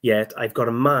 Yet I've got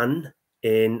a man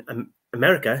in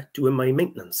America doing my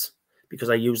maintenance because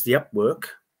I use the Upwork.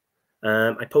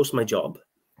 I post my job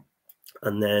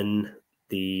and then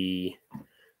the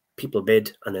people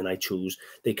bid and then I choose.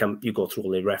 They come, you go through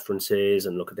all their references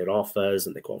and look at their offers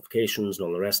and their qualifications and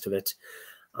all the rest of it.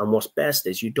 And what's best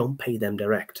is you don't pay them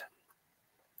direct.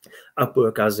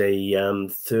 Upwork as a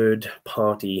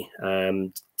third-party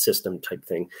system type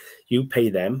thing. You pay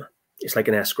them. It's like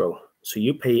an escrow. So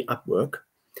you pay Upwork.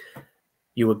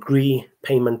 You agree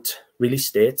payment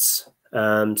release dates.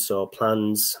 So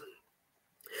plans.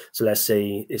 So let's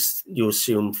say you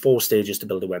assume 4 stages to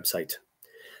build a website.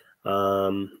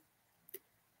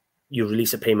 You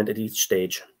release a payment at each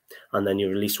stage, and then you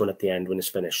release one at the end when it's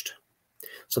finished.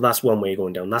 So that's one way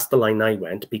going down. That's the line I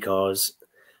went because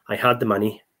I had the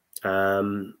money. I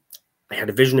had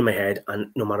a vision in my head, and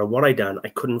no matter what I done, I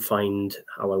couldn't find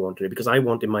how I wanted it because I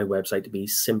wanted my website to be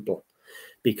simple.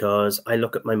 Because I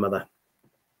look at my mother,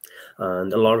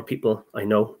 and a lot of people I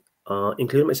know,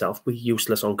 including myself, we're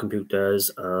useless on computers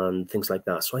and things like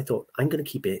that. So I thought I'm going to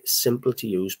keep it simple to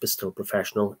use, but still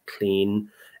professional, clean,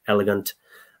 elegant.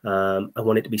 I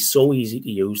want it to be so easy to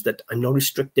use that I'm not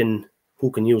restricting who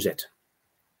can use it.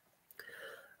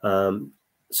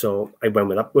 So I went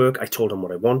with Upwork. I told him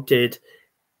what I wanted.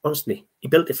 Honestly, he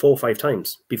built it 4 or 5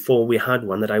 times before we had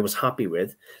one that I was happy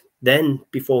with. Then,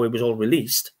 before it was all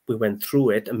released, we went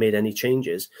through it and made any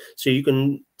changes. So you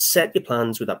can set your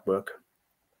plans with Upwork,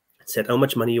 set how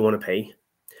much money you want to pay,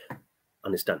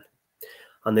 and it's done.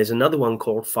 And there's another one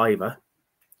called Fiverr,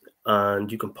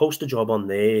 and you can post a job on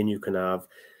there, and you can have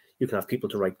people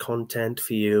to write content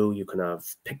for you. You can have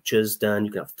pictures done.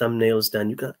 You can have thumbnails done.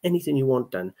 You can have anything you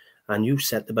want done, and you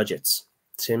set the budgets.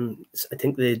 I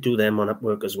think they do them on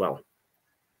Upwork as well.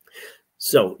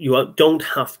 So you don't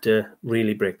have to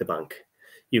really break the bank.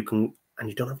 You can, and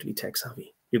you don't have to be tech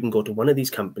savvy. You can go to one of these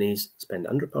companies, spend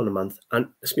 £100 a month, and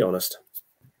let's be honest,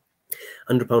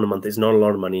 £100 a month is not a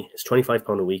lot of money. It's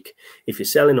 £25 a week. If you're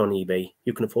selling on eBay,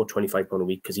 you can afford £25 a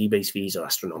week because eBay's fees are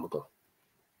astronomical.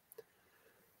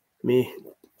 Let me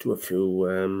do a few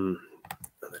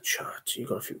other chats. You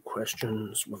got a few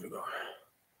questions. What have we got?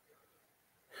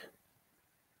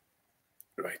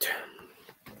 Right.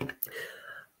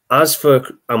 As for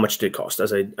how much did it cost,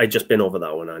 as I just been over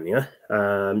that one, Anya,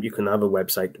 you can have a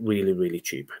website really, really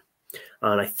cheap.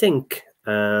 And I think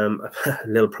a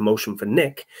little promotion for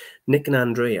Nick and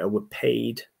Andrea were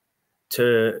paid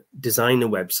to design a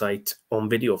website on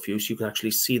video for you, so you can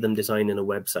actually see them designing a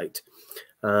website.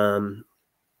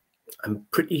 I'm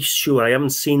pretty sure, I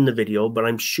haven't seen the video, but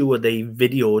I'm sure they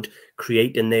videoed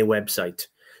creating their website.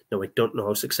 Now, I don't know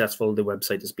how successful the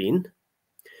website has been.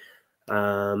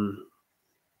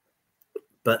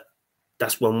 But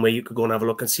that's one way you could go and have a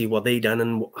look and see what they done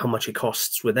and how much it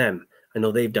costs with them. I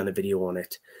know they've done a video on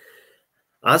it.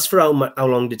 As for how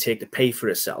long did it take to pay for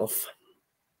itself,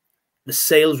 the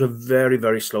sales were very,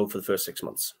 very slow for the first 6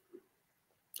 months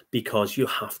because you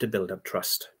have to build up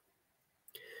trust.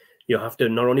 You have to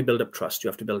not only build up trust, you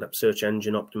have to build up search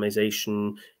engine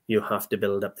optimization, you have to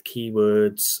build up the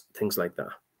keywords, things like that.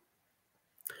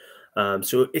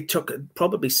 So it took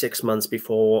probably 6 months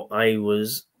before I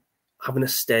was having a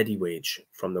steady wage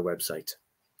from the website.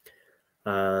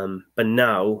 But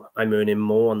now I'm earning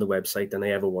more on the website than I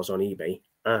ever was on eBay,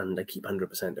 and I keep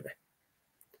 100% of it.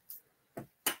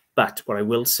 But what I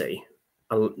will say,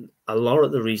 a lot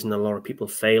of the reason a lot of people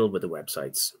fail with the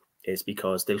websites is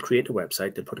because they'll create a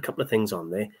website, they'll put a couple of things on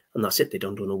there, and that's it, they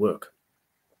don't do no work.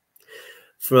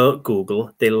 For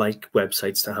Google, they like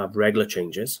websites to have regular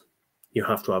changes. You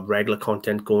have to have regular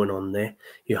content going on there.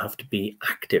 You have to be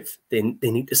active. They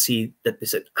need to see that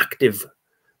there's an active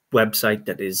website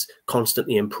that is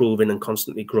constantly improving and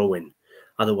constantly growing.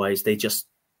 Otherwise, they just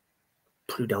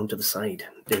put you down to the side.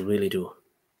 They really do.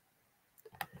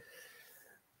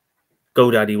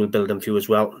 GoDaddy will build them for you as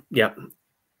well. Yeah,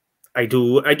 I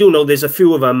do know there's a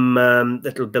few of them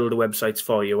that'll build the websites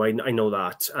for you. I know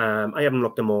that. I haven't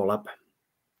looked them all up.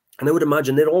 And I would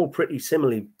imagine they're all pretty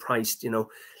similarly priced, you know,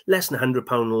 less than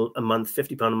 £100 a month,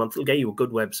 £50 a month. It'll get you a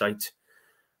good website.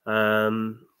 What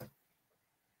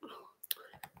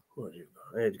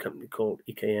I had a company called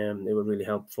EKM. They were really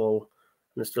helpful,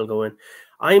 and they're still going.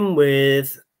 I'm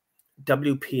with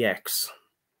WPX.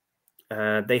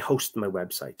 They host my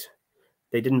website.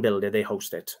 They didn't build it, they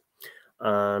host it.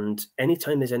 And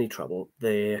anytime there's any trouble,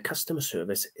 their customer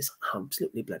service is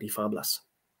absolutely bloody fabulous.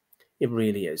 It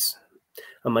really is.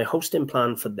 And my hosting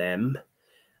plan for them,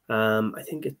 I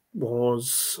think it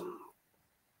was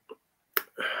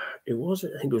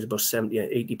about 70 or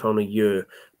 80 pound a year,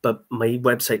 but my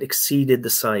website exceeded the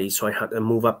size, so I had to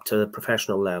move up to the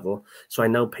professional level. So I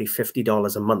now pay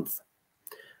 $50 a month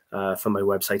for my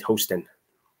website hosting.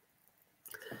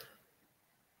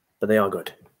 But they are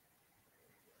good.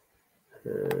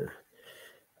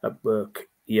 Upwork,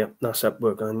 yep, that's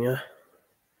Upwork, Anya.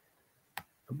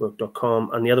 Upwork.com,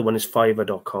 and the other one is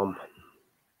Fiverr.com.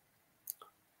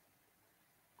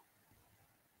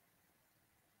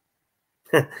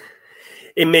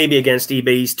 It may be against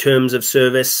eBay's terms of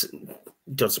service.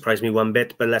 Don't surprise me one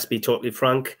bit, but let's be totally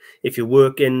frank. If you're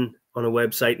working on a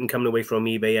website and coming away from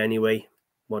eBay anyway,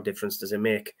 what difference does it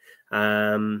make?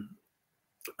 And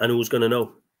who's going to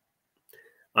know?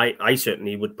 I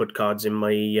certainly would put cards in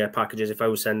my packages if I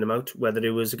was sending them out, whether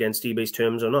it was against eBay's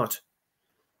terms or not.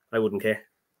 I wouldn't care.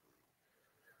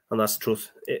 And that's the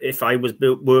truth. If I was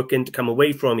working to come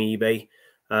away from eBay,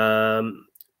 I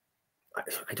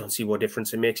don't see what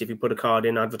difference it makes if you put a card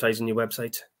in advertising your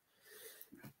website.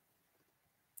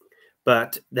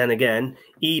 But then again,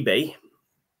 eBay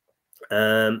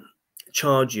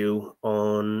charge you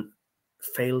on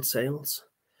failed sales.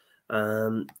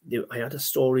 I had a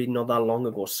story not that long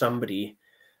ago. Somebody,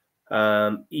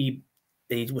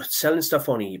 they were selling stuff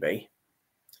on eBay,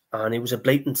 and it was a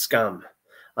blatant scam.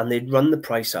 And they'd run the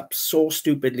price up so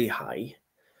stupidly high.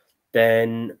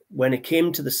 Then when it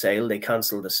came to the sale, they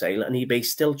cancelled the sale, and eBay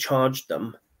still charged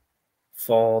them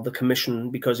for the commission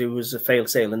because it was a failed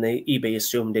sale, and eBay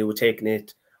assumed they were taking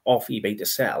it off eBay to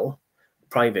sell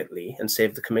privately and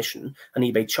save the commission, and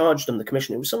eBay charged them the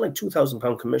commission. It was something like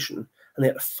 £2,000 commission, and they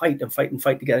had to fight and fight and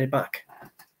fight to get it back.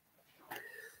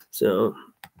 So,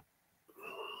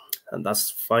 and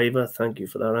that's Fiverr. Thank you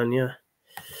for that, Anya.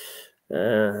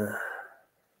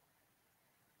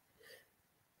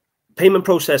 Payment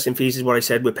processing fees is what I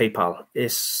said with PayPal.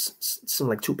 It's something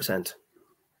like 2%.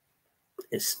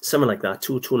 It's something like that,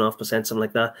 2.5%, something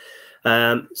like that.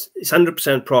 It's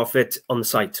 100% profit on the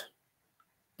site.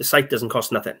 The site doesn't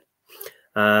cost nothing.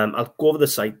 I'll go over the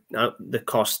site now, the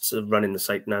costs of running the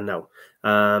site now.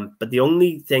 But the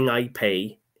only thing I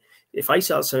pay, if I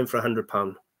sell something for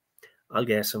 £100, I'll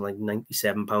get something like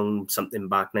 £97 something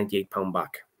back, £98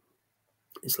 back.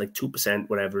 It's like 2%,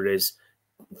 whatever it is,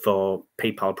 for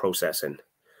PayPal processing.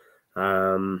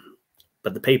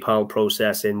 But the PayPal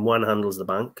processing, one, handles the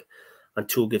bank, and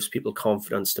two, gives people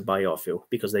confidence to buy off you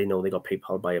because they know they got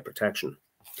PayPal buyer protection.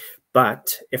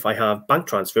 But if I have bank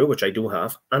transfer, which I do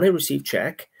have, and I receive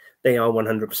check, they are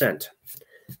 100%.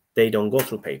 They don't go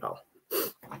through PayPal.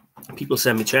 People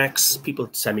send me checks. People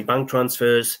send me bank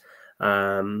transfers.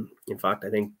 In fact, I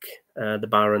think the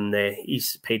Baron there,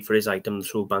 he's paid for his item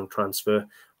through bank transfer,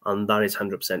 and that is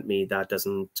 100% me. That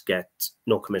doesn't get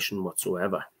no commission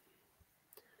whatsoever.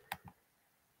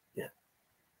 Yeah.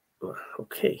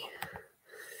 Okay.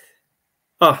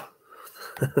 Oh,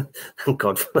 thank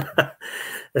God for that.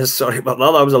 Sorry about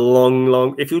that. That was a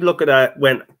long. If you look at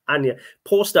when Anya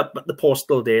post up the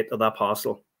postal date of that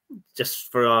parcel,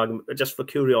 just for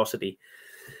curiosity.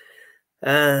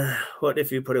 What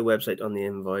if you put a website on the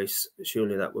invoice?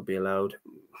 Surely that would be allowed.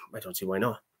 I don't see why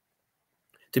not.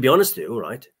 To be honest with you,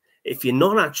 right? If you're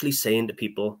not actually saying to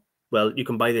people, well, you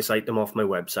can buy this item off my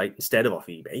website instead of off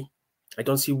eBay, I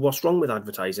don't see what's wrong with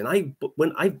advertising.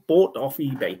 When I bought off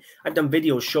eBay, I've done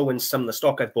videos showing some of the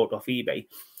stock I've bought off eBay,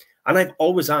 and I've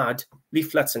always had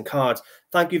leaflets and cards.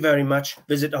 Thank you very much.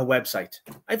 Visit our website.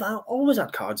 I've always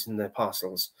had cards in the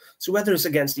parcels. So whether it's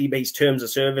against eBay's terms of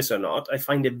service or not, I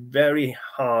find it very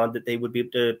hard that they would be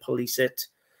able to police it.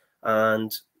 And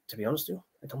to be honest with you,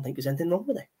 I don't think there's anything wrong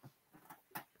with it.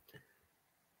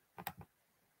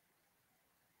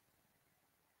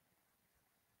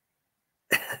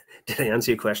 Did I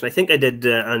answer your question? I think I did,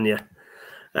 Anya.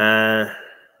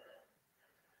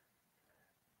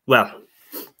 Well,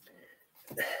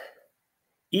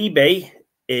 eBay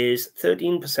is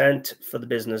 13% for the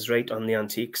business rate on the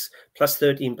antiques, plus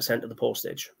 13% of the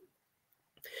postage.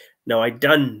 Now, I'd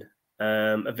done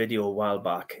a video a while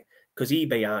back, because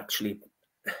eBay actually,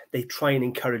 they try and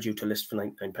encourage you to list for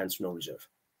 99 pence for no reserve.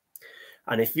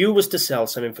 And if you was to sell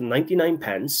something for 99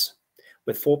 pence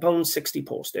with £4.60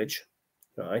 postage,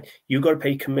 right, you got to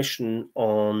pay commission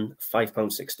on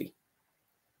 £5.60.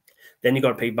 Then you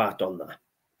got to pay VAT on that,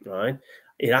 right?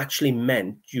 It actually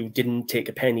meant you didn't take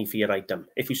a penny for your item.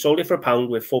 If you sold it for £1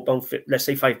 with £4, let's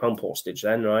say £5 postage,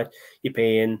 then, right, you're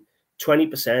paying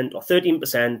 20% or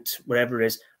 13%, whatever it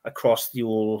is, across the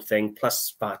whole thing,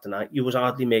 plus VAT and that. You was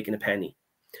hardly making a penny.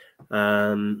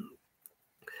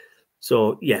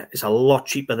 So, yeah, it's a lot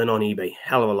cheaper than on eBay.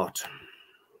 Hell of a lot.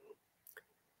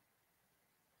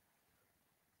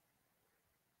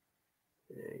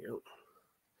 There you go.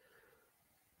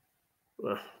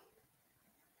 Well,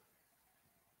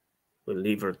 we'll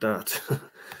leave her at that.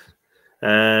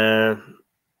 There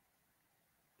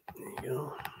you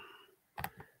go.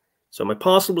 So my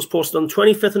parcel was posted on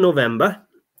 25th of November,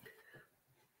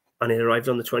 and it arrived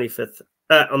on the 25th,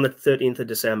 on the 13th of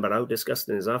December. How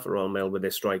disgusting is that for Royal Mail with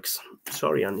their strikes?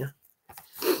 Sorry, Anya.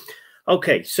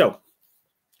 Okay, so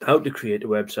how to create a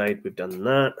website. We've done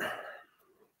that.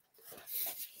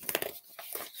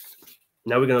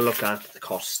 Now we're going to look at the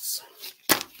costs.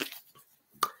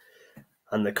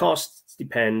 And the costs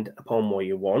depend upon what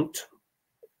you want.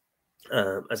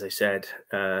 As I said,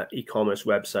 e-commerce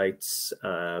websites,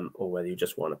 or whether you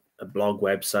just want a blog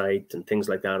website and things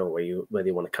like that, or whether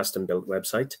you want a custom-built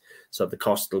website. So the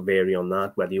cost will vary on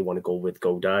that, whether you want to go with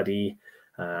GoDaddy,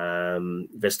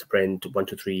 Vistaprint,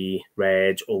 123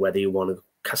 Reg, or whether you want to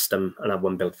custom and have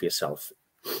one built for yourself.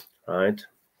 Right?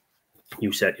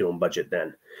 You set your own budget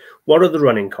then. What are the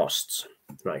running costs?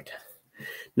 Right.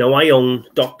 Now, I own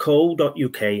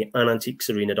 .co.uk and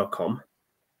AntiquesArena.com.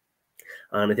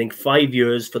 And I think 5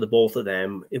 years for the both of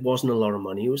them, it wasn't a lot of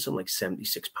money. It was something like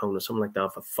 £76 or something like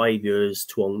that for 5 years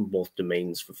to own both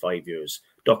domains for 5 years.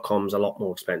 .com's a lot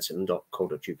more expensive than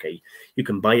 .co.uk. You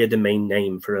can buy a domain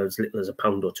name for as little as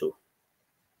 £1 or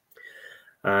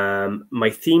 £2. My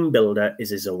theme builder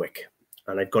is Ezoic,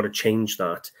 and I've got to change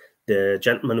that. The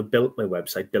gentleman who built my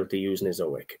website built it using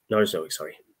Ezoic. Not Ezoic,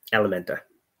 sorry. Elementor.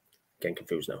 Getting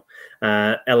confused now.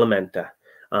 Elementor.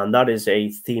 And that is a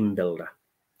theme builder.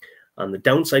 And the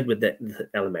downside with the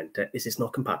Elementor is it's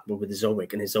not compatible with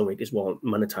Ezoic, and Ezoic is what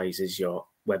monetizes your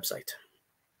website.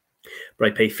 But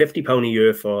I pay £50 a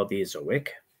year for the Ezoic.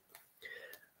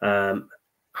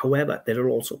 However, there are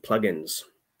also plugins.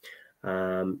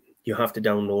 You have to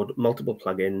download multiple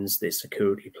plugins. There's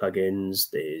security plugins.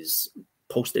 There's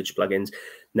postage plugins.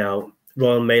 Now,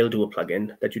 Royal Mail do a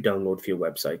plugin that you download for your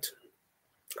website.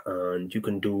 And you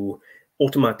can do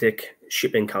automatic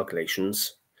shipping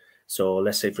calculations. So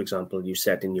let's say, for example, you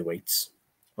set in your weights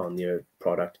on your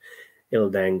product. It'll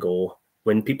then go,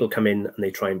 when people come in and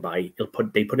they try and buy,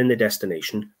 they put in their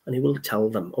destination, and it will tell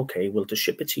them, okay, well, to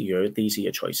ship it to you, these are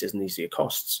your choices and these are your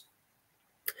costs.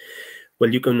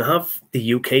 Well, you can have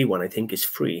the UK one, I think, is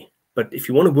free. But if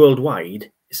you want a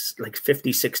worldwide, it's like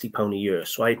 50, 60 pound a year.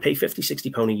 So I pay 50,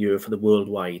 60 pound a year for the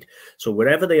worldwide. So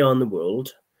wherever they are in the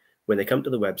world, when they come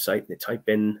to the website, they type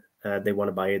in they want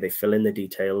to buy it, they fill in the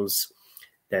details,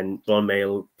 then Royal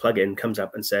Mail plugin comes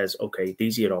up and says, okay,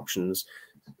 these are your options: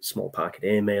 small packet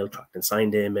airmail, tracked and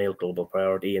signed airmail, global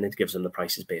priority, and it gives them the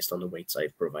prices based on the weights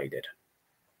I've provided.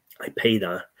 I pay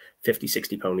that 50,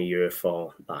 60 pound a year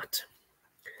for that.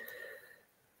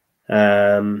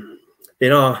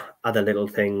 There are other little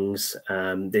things.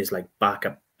 There's like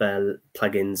backup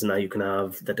plugins now you can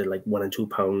have that are like £1 and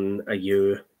 £2 a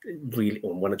year, really,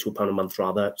 or £1 or £2 a month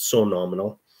rather, so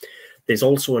nominal. There's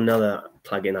also another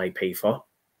plugin I pay for,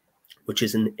 which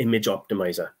is an image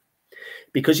optimizer.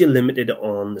 Because you're limited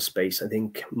on the space, I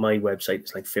think my website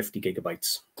is like 50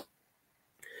 gigabytes,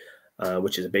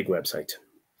 which is a big website.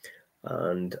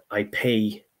 And I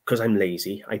pay, because I'm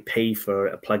lazy, I pay for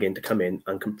a plugin to come in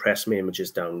and compress my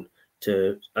images down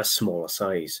to a smaller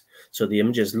size. So the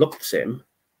images look the same,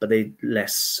 but they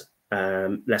less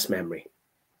memory.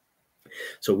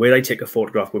 So where I take a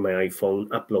photograph with my iPhone,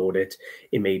 upload it,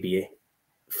 it may be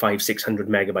 500-600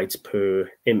 megabytes per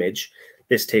image.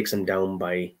 This takes them down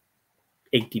by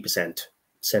 80%,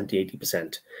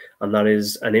 70-80%. And that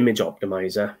is an image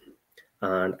optimizer.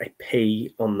 And I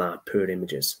pay on that per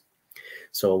images.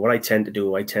 So what I tend to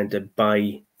do, I tend to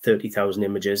buy 30,000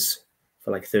 images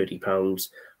for like £30,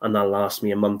 and that'll last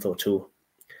me a month or two.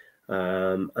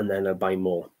 And then I'll buy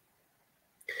more.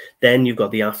 Then you've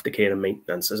got the aftercare and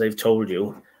maintenance. As I've told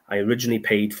you, I originally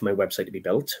paid for my website to be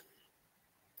built.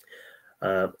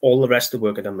 All the rest of the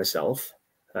work I done myself,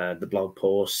 the blog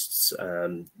posts,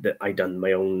 that I done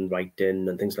my own writing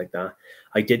and things like that.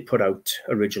 I did put out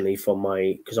originally for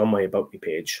my, because on my About Me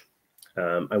page,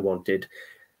 I wanted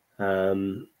a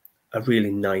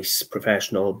really nice,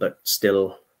 professional, but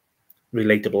still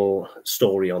relatable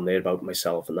story on there about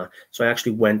myself and that. So I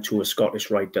actually went to a Scottish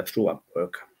writer through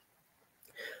Upwork,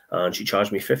 and she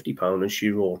charged me £50 and she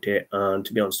wrote it. And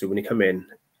to be honest with you, when you come in,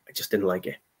 I just didn't like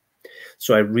it.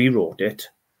 So I rewrote it,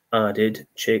 added,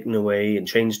 taken away and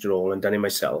changed it all and done it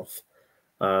myself.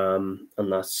 And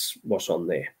that's what's on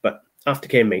there. But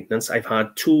aftercare maintenance, I've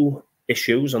had 2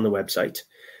 issues on the website.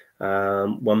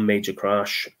 One major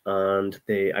crash, and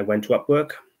I went to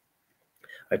Upwork.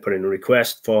 I put in a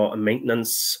request for a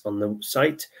maintenance on the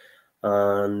site,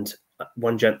 and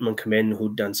one gentleman come in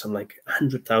who'd done some like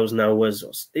 100,000 hours,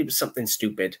 or it was something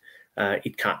stupid.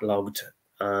 He'd catalogued,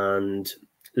 and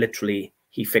literally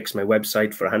he fixed my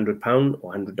website for £100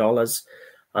 or $100,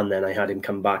 and then I had him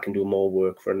come back and do more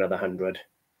work for another 100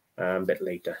 a bit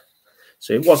later.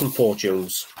 So it wasn't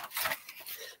fortunes.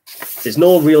 There's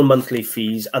no real monthly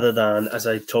fees other than, as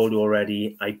I told you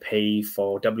already, I pay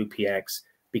for WPX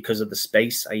because of the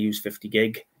space. I use 50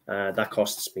 gig. That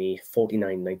costs me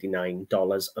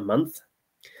 $49.99 a month.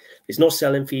 There's no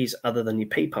selling fees other than your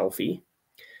PayPal fee.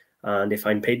 And if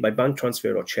I'm paid by bank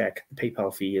transfer or check, the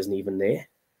PayPal fee isn't even there.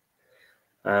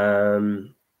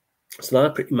 So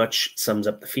that pretty much sums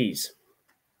up the fees.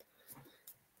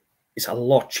 It's a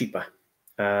lot cheaper.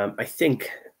 I think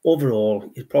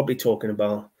overall, you're probably talking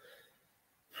about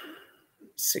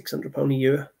 £600 a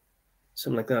year,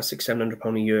 something like that,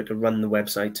 £600-700 a year to run the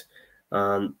website.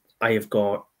 And I have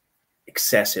got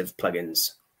excessive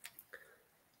plugins.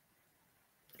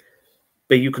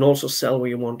 But you can also sell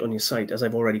what you want on your site. As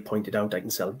I've already pointed out, I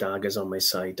can sell daggers on my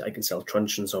site. I can sell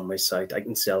truncheons on my site. I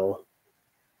can sell,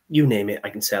 you name it, I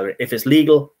can sell it. If it's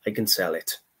legal, I can sell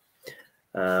it.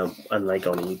 Unlike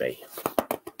on eBay.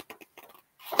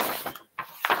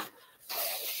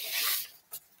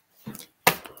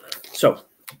 So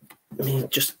let me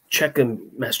just check the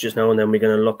messages now, and then we're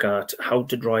going to look at how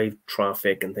to drive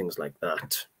traffic and things like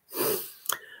that.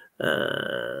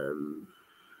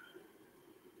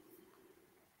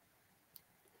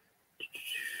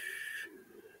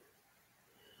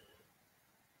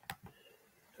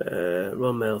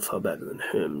 Ron Mail far better than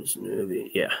Herms.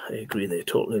 Yeah, I agree. They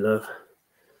totally love.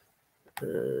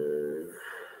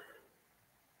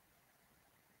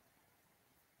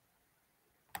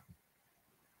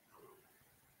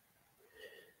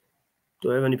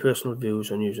 Do I have any personal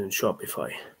views on using Shopify?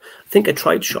 I think I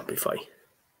tried Shopify.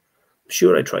 I'm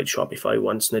sure I tried Shopify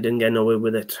once and I didn't get nowhere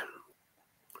with it.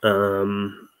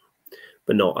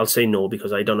 But no, I'll say no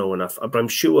because I don't know enough. But I'm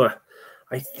sure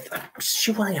I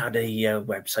had a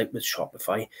website with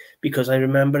Shopify because I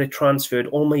remember it transferred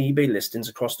all my eBay listings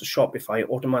across to Shopify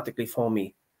automatically for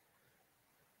me.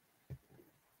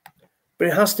 But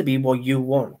it has to be what you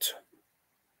want.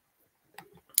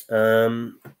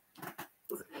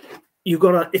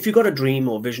 If you've got a dream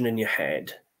or vision in your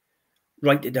head,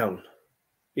 write it down.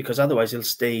 because otherwise it'll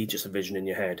stay just a vision in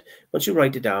your head. Once you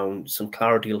write it down, some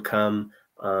clarity will come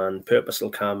and purpose will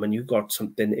come, and you've got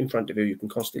something in front of you you can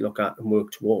constantly look at and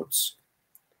work towards.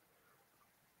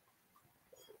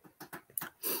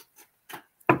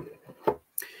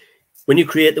 When you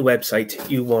create the website,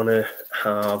 you want to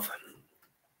have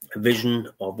a vision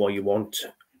of what you want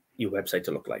your website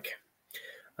to look like.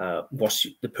 What's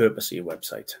the purpose of your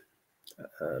website?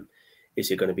 Is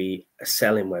it going to be a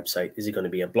selling website? Is it going to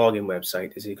be a blogging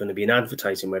website? Is it going to be an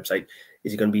advertising website?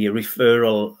 Is it going to be a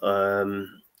referral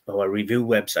or a review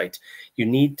website? You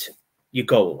need your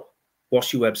goal.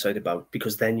 What's your website about?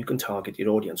 Because then you can target your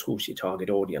audience. Who's your target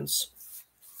audience?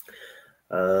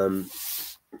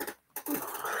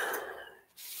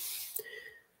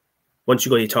 Once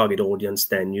you've got your target audience,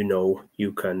 then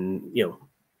you can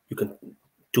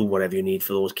do whatever you need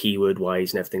for those keyword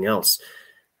wise and everything else.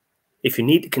 If you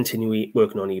need to continue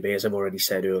working on eBay, as I've already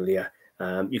said earlier,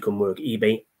 you can work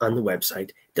eBay and the website.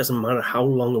 It doesn't matter how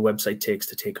long a website takes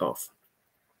to take off.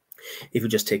 If you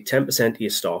just take 10% of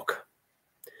your stock,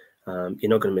 you're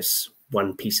not going to miss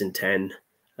one piece in 10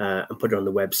 and put it on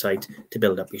the website to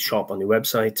build up your shop on your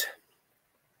website.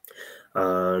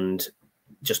 And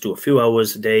just do a few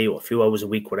hours a day or a few hours a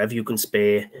week, whatever you can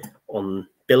spare on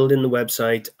building the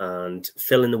website and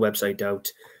filling the website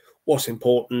out. What's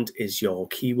important is your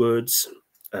keywords.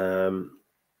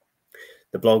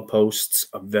 The blog posts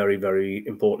are very, very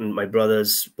important. My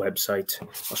brother's website,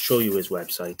 I'll show you his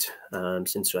website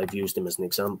since I've used him as an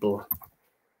example.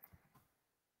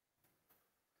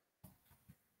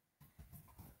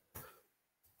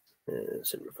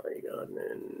 Simplify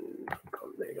gardening.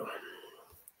 There you go.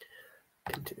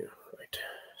 Continue. Right.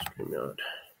 StreamYard.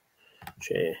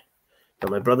 Share. Now,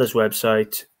 my brother's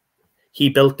website, he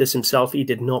built this himself. He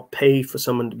did not pay for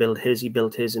someone to build his. He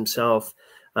built his himself.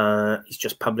 He's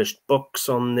just published books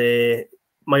on there.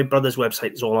 My brother's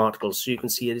website is all articles, so you can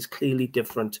see it is clearly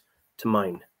different to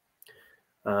mine.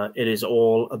 It is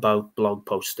all about blog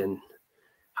posting,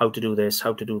 how to do this,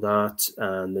 how to do that,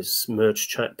 and there's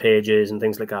merch pages and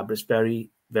things like that, but it's very,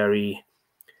 very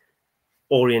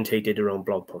orientated around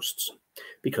blog posts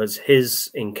because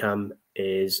his income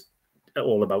is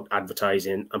all about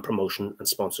advertising and promotion and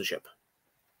sponsorship.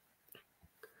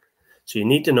 So you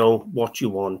need to know what you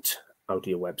want out of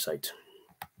your website.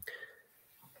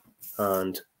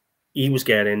 And he was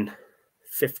getting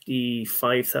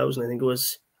 55,000, I think it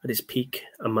was, at his peak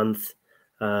a month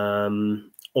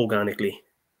organically.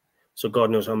 So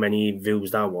God knows how many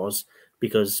views that was,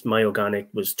 because my organic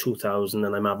was 2,000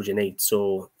 and I'm averaging 8.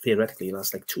 So theoretically,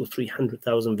 that's like 200,000 or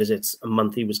 300,000 visits a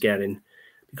month he was getting,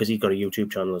 because he's got a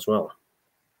YouTube channel as well.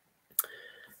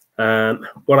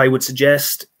 What I would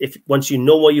suggest, once you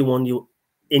know what you want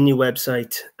in your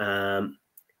website,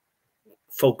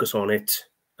 focus on it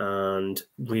and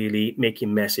really make your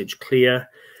message clear.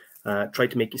 Try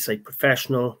to make your site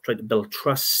professional. Try to build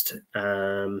trust.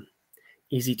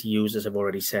 Easy to use, as I've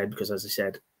already said, because as I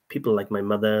said, people like my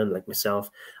mother, like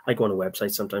myself, I go on a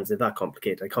website, sometimes they're that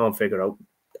complicated. I can't figure out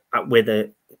where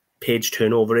the page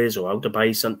turnover is or how to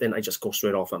buy something. I just go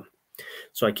straight off them.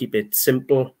 So I keep it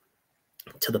simple,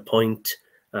 to the point,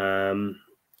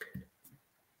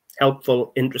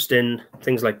 helpful, interesting,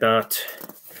 things like that.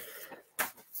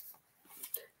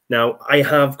 Now, I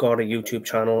have got a YouTube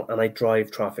channel and I drive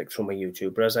traffic through my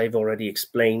YouTube, but as I've already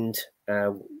explained,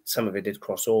 some of it did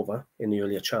cross over in the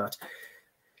earlier chat.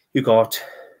 You got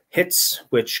hits,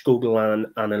 which Google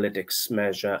Analytics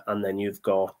measure, and then you've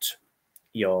got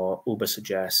your Uber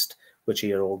Suggest, which are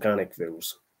your organic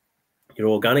views. Your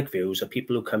organic views are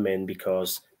people who come in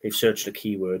because they've searched a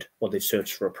keyword or they've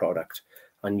searched for a product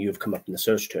and you've come up in the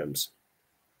search terms.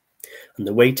 And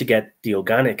the way to get the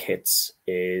organic hits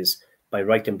is by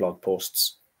writing blog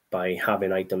posts, by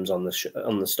having items on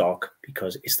the stock,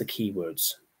 because it's the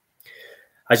keywords.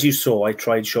 As you saw, I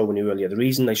tried showing you earlier, the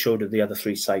reason I showed you the other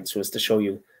 3 sites was to show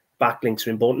you backlinks are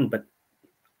important, but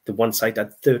the one site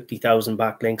had 30,000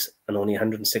 backlinks and only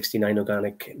 169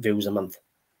 organic views a month.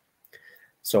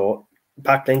 So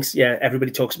backlinks, yeah,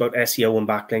 everybody talks about SEO and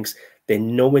backlinks. They're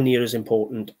nowhere near as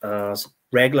important as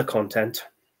regular content,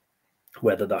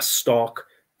 whether that's stock,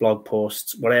 blog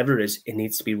posts, whatever it is. It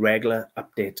needs to be regular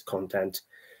update content.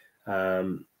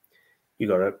 You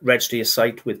got to register your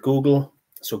site with Google,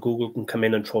 so Google can come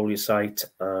in and troll your site,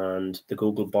 and the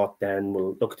Google bot then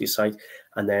will look at your site,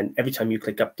 and then every time you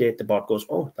click update, the bot goes,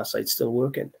 oh, that site's still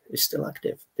working, it's still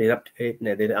active. They're updating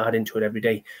it, they add into it every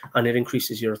day, and it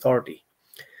increases your authority.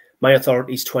 My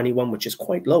authority is 21, which is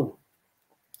quite low,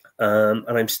 and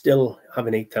I'm still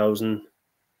having 8,000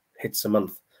 hits a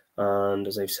month, and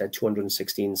as I've said,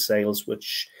 216 sales,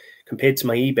 which compared to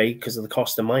my eBay, because of the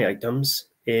cost of my items,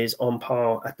 is on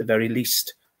par at the very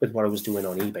least with what I was doing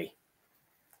on eBay.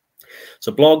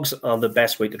 So blogs are the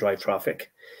best way to drive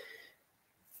traffic.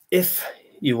 If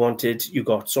you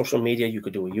got social media, you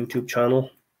could do a YouTube channel,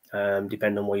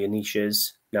 depending on what your niche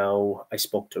is. Now, I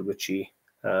spoke to Richie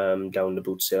down the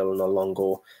boot sale not long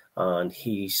ago, and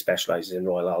he specializes in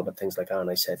Royal Albert, things like that. And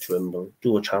I said to him, well,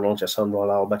 do a channel just on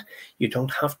Royal Albert. You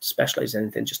don't have to specialize in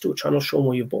anything. Just do a channel, show them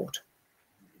what you bought.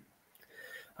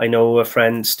 I know a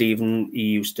friend, Stephen, he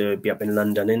used to be up in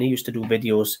London, and he used to do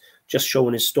videos just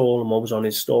showing his stall and what was on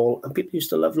his stall, and people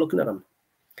used to love looking at them.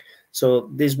 So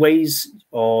there's ways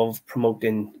of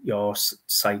promoting your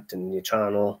site and your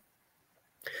channel.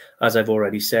 As I've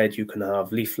already said, you can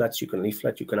have leaflets, you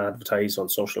can advertise on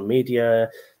social media.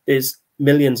 There's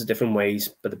millions of different ways,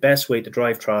 but the best way to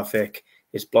drive traffic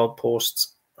is blog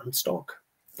posts and stock.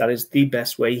 That is the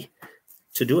best way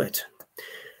to do it.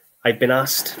 I've been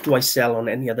asked, do I sell on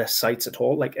any other sites at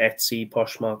all, like Etsy,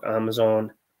 Poshmark,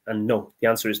 Amazon? And no, the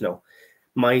answer is no.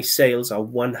 My sales are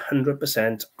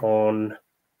 100% on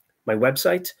my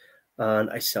website,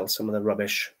 and I sell some of the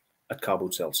rubbish at car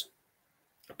boot sales.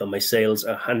 But my sales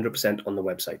are 100% on the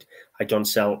website. I don't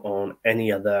sell on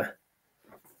any other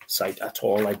site at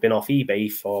all. I've been off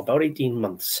eBay for about 18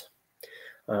 months,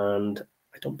 and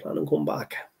I don't plan on going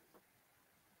back.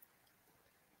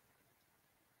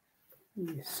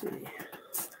 Let me see.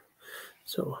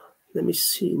 So let me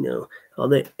see now. Are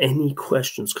there any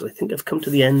questions? Because I think I've come to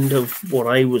the end of what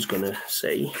I was going to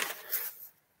say.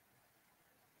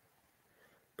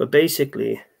 But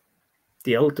basically,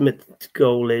 the ultimate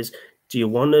goal is, do you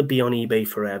want to be on eBay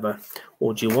forever?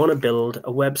 Or do you want to build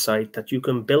a website that you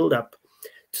can build up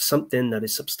to something that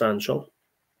is substantial,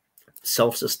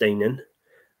 self-sustaining,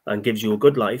 and gives you a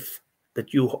good life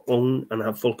that you own and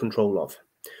have full control of?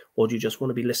 Or do you just want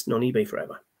to be listing on eBay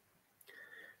forever?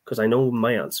 Because I know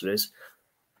my answer is,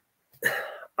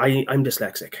 I'm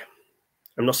dyslexic.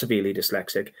 I'm not severely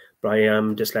dyslexic, but I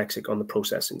am dyslexic on the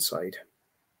processing side.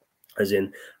 As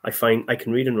in, I find I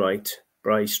can read and write,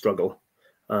 but I struggle.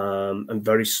 I'm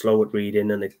very slow at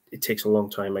reading, and it takes a long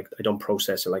time. I don't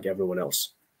process it like everyone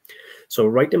else. So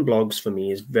writing blogs for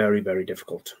me is very, very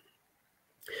difficult.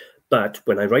 But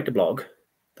when I write a blog,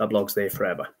 that blog's there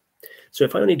forever. So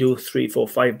if I only do 3, 4,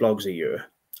 5 blogs a year,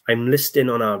 I'm listing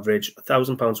on average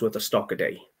 £1,000 worth of stock a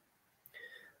day.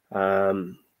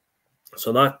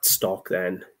 So that stock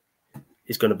then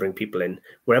is going to bring people in.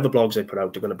 Wherever blogs I put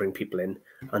out are going to bring people in,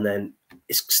 and then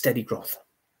it's steady growth.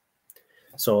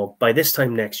 So by this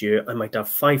time next year, I might have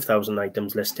 5,000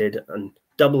 items listed and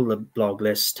double the blog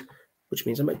list, which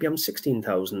means I might be having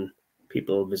 16,000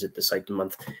 people visit the site a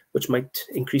month, which might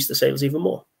increase the sales even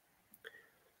more.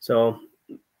 So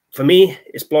for me,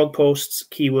 it's blog posts,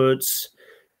 keywords,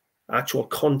 actual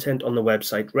content on the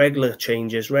website, regular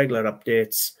changes, regular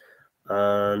updates,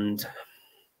 and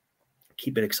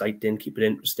keep it exciting, keep it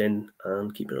interesting,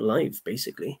 and keep it alive,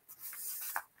 basically.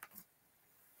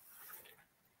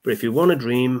 But if you want to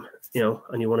dream,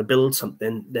 and you want to build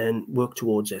something, then work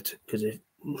towards it. Because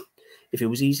if it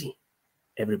was easy,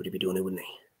 everybody would be doing it, wouldn't they?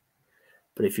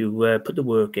 But if you put the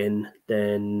work in,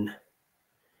 then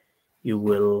you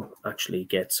will actually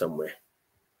get somewhere.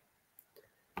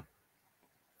 I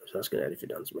was asking Ed if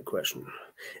you'd answer my question.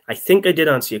 I think I did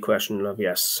answer your question, love.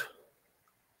 Yes.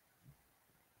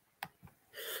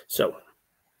 So,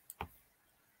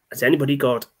 has anybody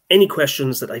got any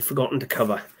questions that I've forgotten to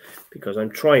cover? Because I'm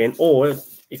trying, or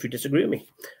if you disagree with me,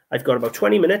 I've got about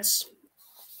 20 minutes.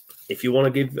 If you want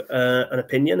to give an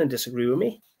opinion and disagree with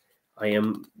me, I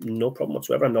am no problem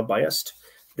whatsoever. I'm not biased.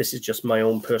 This is just my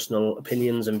own personal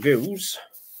opinions and views.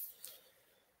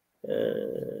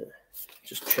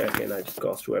 Just checking I've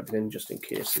got through everything just in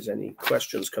case there's any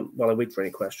questions. While I wait for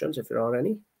any questions, if there are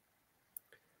any.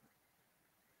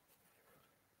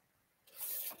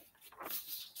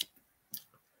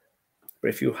 But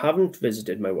if you haven't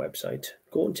visited my website,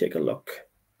 go and take a look,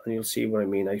 and you'll see what I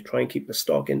mean. I try and keep the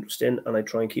stock interesting, and I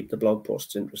try and keep the blog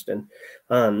posts interesting.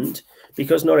 And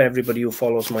because not everybody who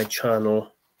follows my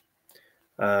channel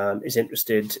is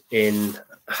interested in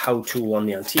how-to on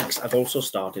the antiques, I've also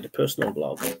started a personal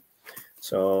blog.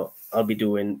 So I'll be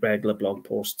doing regular blog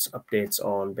posts, updates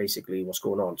on basically what's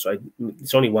going on. So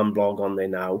it's only one blog on there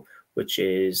now, which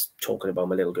is talking about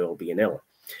my little girl being ill.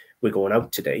 We're going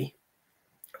out today.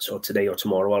 So today or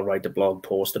tomorrow, I'll write a blog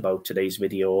post about today's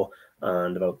video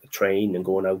and about the train and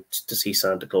going out to see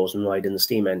Santa Claus and riding the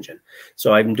steam engine.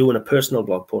 So I'm doing a personal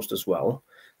blog post as well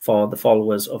for the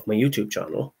followers of my YouTube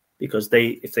channel, because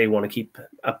if they want to keep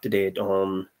up to date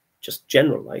on just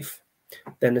general life,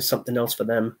 then there's something else for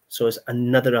them. So it's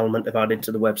another element I've added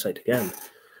to the website again.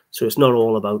 So it's not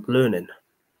all about learning.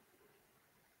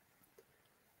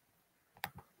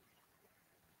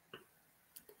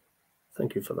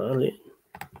 Thank you for that, Lee.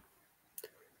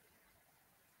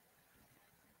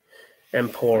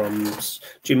 Emporiums.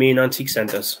 Do you mean antique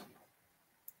centres?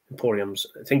 Emporiums.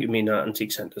 I think you mean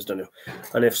antique centres, don't you?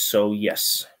 And if so,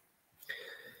 yes.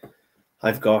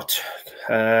 I've got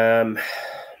and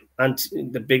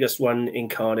the biggest one in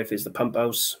Cardiff is the Pump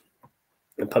House,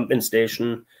 the pumping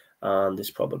station, and there's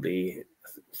probably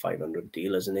 500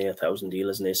 dealers in there, 1,000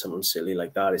 dealers in there, something silly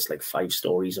like that. It's like 5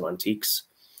 stories of antiques.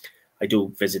 I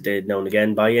do visit it now and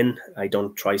again, buy in. I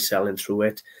don't try selling through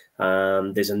it.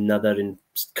 There's another in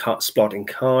Splott in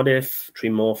Cardiff,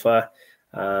 Tremorfa,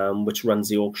 which runs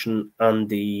the auction and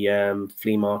the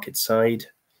flea market side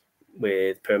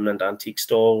with permanent antique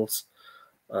stalls.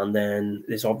 And then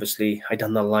there's obviously, I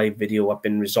done the live video up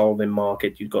in Resolving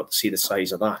Market. You've got to see the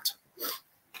size of that.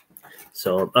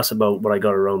 So that's about what I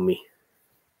got around me.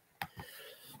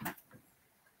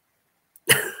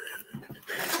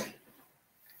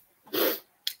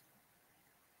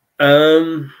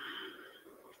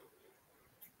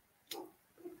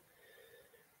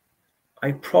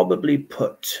 I probably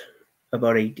put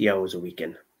about 80 hours a week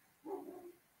in.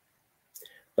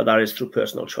 But that is through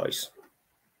personal choice.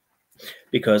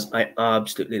 Because I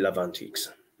absolutely love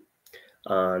antiques.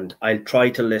 And I try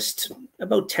to list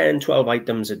about 10, 12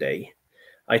 items a day.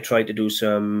 I try to do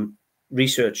some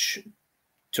research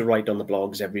to write on the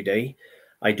blogs every day.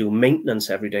 I do maintenance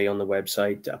every day on the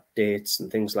website, updates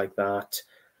and things like that.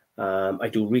 I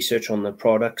do research on the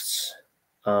products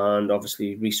and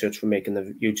obviously research for making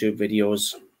the YouTube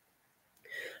videos.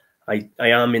 I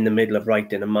am in the middle of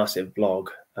writing a massive blog.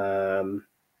 I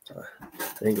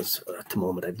think it's at the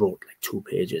moment I wrote like 2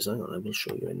 pages. Hang on, I will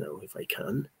show you it now if I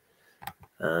can.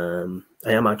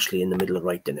 I am actually in the middle of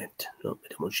writing it. No,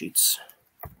 bit more sheets.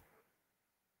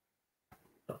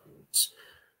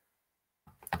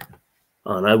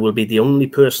 And I will be the only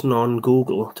person on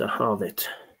Google to have it.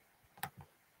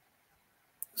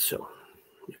 So,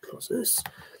 let me close this.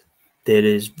 There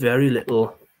is very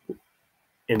little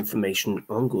information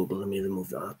on Google. Let me remove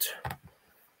that.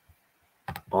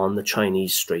 On the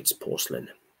Chinese Straits porcelain.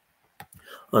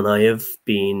 And I have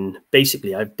been,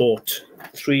 basically, I've bought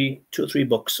 2 or 3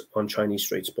 books on Chinese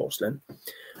Straits porcelain.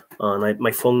 And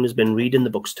my phone has been reading the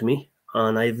books to me.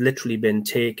 And I've literally been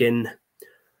taking,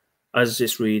 as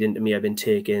it's reading to me, I've been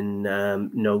taking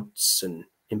notes and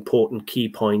important key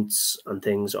points and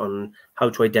things on how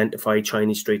to identify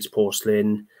Chinese Straits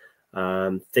porcelain,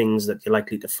 things that you're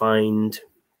likely to find.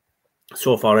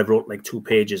 So far, I've wrote like 2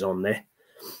 pages on there.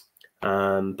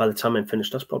 By the time I'm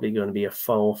finished, that's probably going to be a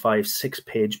 4, 5, 6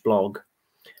 page blog,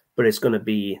 but it's going to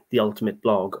be the ultimate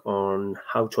blog on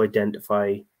how to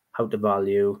identify, how to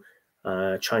value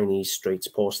Chinese Straits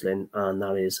porcelain, and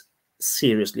that is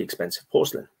seriously expensive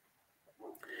porcelain.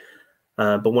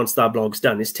 But once that blog's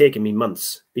done, it's taken me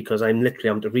months because I'm literally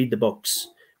having to read the books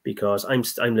because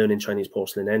I'm learning Chinese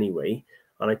porcelain anyway,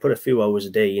 and I put a few hours a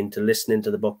day into listening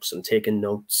to the books and taking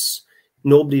notes.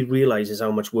 Nobody realizes how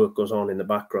much work goes on in the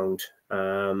background.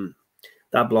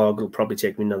 That blog will probably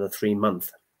take me another 3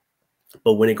 months.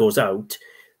 But when it goes out,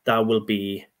 that will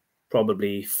be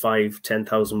probably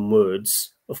 5,000-10,000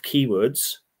 words of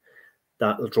keywords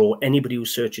that will draw anybody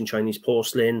who's searching Chinese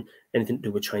porcelain, anything to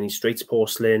do with Chinese Straits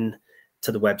porcelain,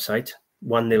 to the website.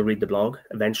 One, they'll read the blog.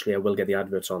 Eventually, I will get the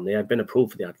adverts on there. I've been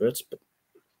approved for the adverts, but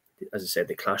as I said,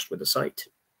 they clashed with the site.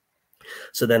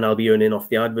 So then I'll be earning off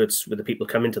the adverts with the people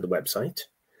coming to the website.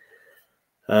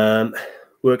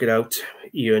 Work it out.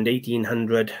 You earned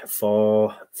 1,800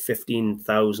 for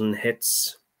 15,000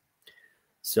 hits.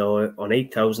 So on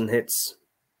 8,000 hits,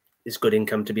 it's good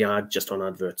income to be had just on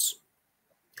adverts.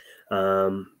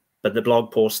 But the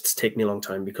blog posts take me a long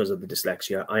time because of the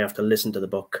dyslexia. I have to listen to the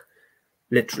book,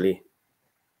 literally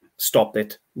stop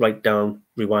it, write down,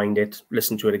 rewind it,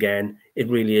 listen to it again. It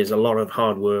really is a lot of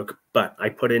hard work, but I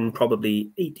put in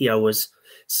probably 80 hours,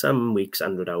 some weeks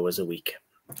 100 hours a week.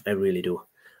 I really do.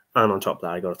 And on top of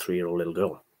that, I got a 3-year-old little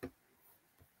girl.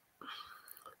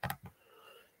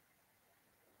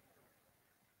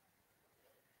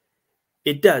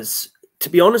 It does. To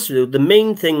be honest with you, the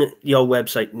main thing your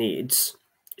website needs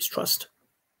is trust.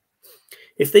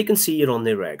 If they can see you're on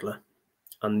there regular,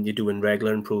 and you're doing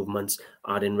regular improvements,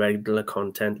 adding regular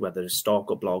content, whether it's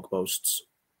stock or blog posts,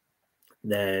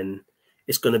 then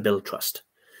it's going to build trust.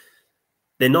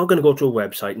 They're not going to go to a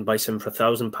website and buy something for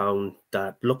 £1,000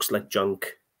 that looks like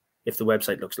junk, if the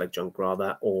website looks like junk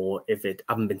rather, or if it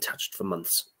haven't been touched for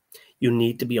months. You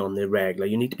need to be on there regular.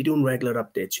 You need to be doing regular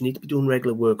updates. You need to be doing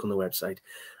regular work on the website.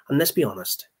 And let's be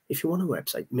honest, if you want a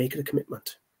website, make it a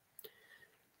commitment.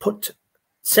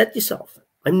 Set yourself,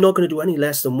 I'm not going to do any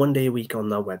less than 1 day a week on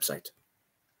that website.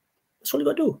 That's all you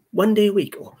got to do. 1 day a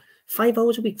week. Or 5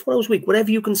 hours a week, 4 hours a week,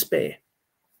 whatever you can spare.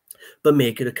 But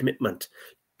make it a commitment.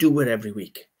 Do it every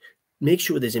week. Make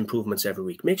sure there's improvements every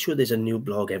week. Make sure there's a new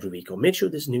blog every week, or make sure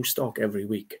there's new stock every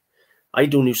week. I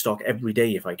do new stock every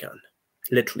day if I can.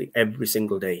 Literally every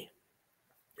single day.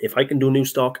 If I can do new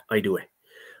stock, I do it.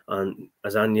 And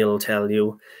as Anya will tell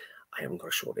you, I haven't got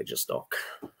a shortage of stock.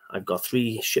 I've got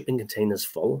 3 shipping containers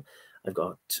full. I've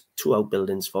got 2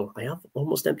 outbuildings full. I have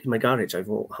almost emptied my garage. I've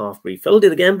half refilled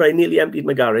it again, but I nearly emptied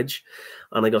my garage.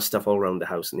 And I got stuff all around the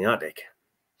house in the attic.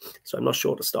 So I'm not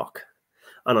short of stock.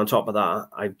 And on top of that,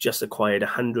 I've just acquired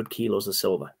 100 kilos of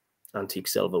silver, antique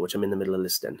silver, which I'm in the middle of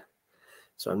listing.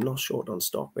 So I'm not short on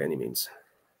stock by any means.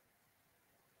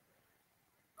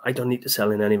 I don't need to sell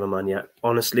in any of them, man, yet.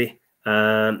 Honestly,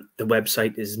 the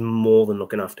website is more than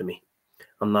looking after me.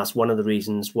 And that's one of the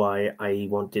reasons why I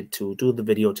wanted to do the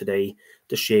video today,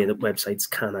 to share that websites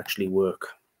can actually work.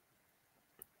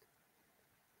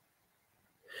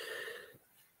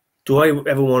 Do I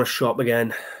ever want to shop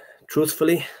again?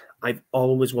 Truthfully, I've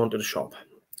always wanted to shop.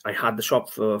 I had the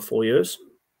shop for 4 years.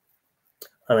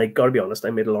 And I got to be honest, I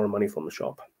made a lot of money from the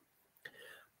shop.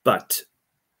 But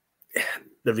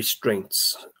the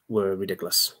restraints were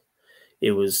ridiculous.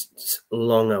 It was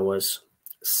long hours,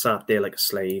 sat there like a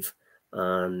slave.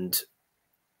 And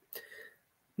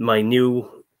my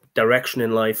new direction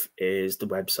in life is the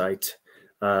website.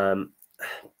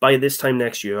 By this time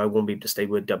next year, I won't be able to stay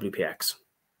with WPX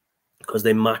because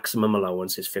their maximum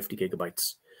allowance is 50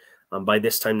 gigabytes. And by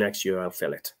this time next year, I'll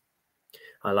fill it.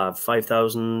 I'll have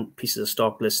 5,000 pieces of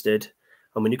stock listed.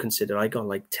 And when you consider I got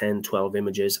like 10, 12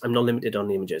 images, I'm not limited on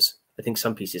the images. I think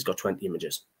some pieces got 20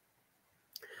 images.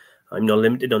 I'm not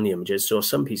limited on the images. So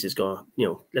some pieces got, you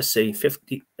know, let's say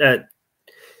 50.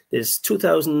 There's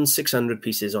 2,600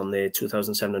 pieces on there,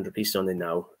 2,700 pieces on there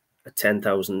now, at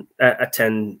 10,000, at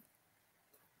 10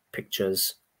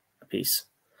 pictures a piece.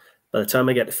 By the time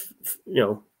I get, you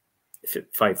know,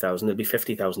 5,000, it'll be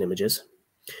 50,000 images,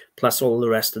 plus all the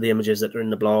rest of the images that are in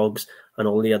the blogs and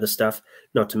all the other stuff.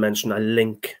 Not to mention, I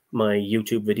link my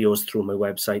YouTube videos through my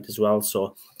website as well.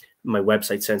 So my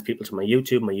website sends people to my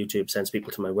YouTube sends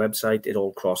people to my website. It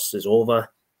all crosses over.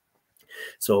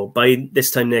 So by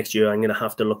this time next year, I'm going to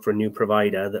have to look for a new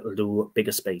provider that will do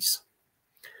bigger space.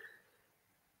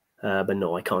 But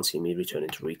no, I can't see me returning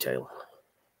to retail.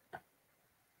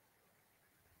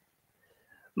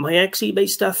 My ex-eBay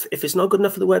stuff, if it's not good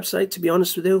enough for the website, to be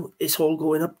honest with you, it's all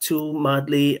going up to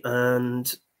Madley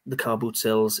and the car boot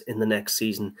sales in the next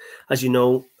season. As you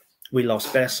know, we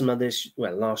lost Bessemer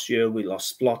last year. We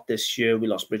lost Splott this year. We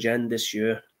lost Bridgend this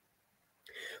year.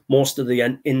 Most of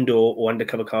the indoor or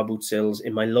undercover car boot sales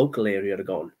in my local area are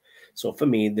gone. So for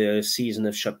me, the season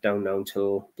has shut down now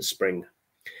until the spring.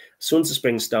 As soon as the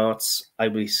spring starts, I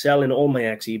will be selling all my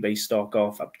ex-eBay stock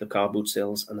off up the car boot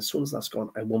sales. And as soon as that's gone,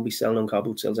 I won't be selling on car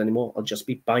boot sales anymore. I'll just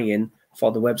be buying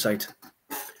for the website,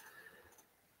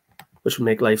 which will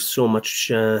make life so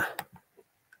much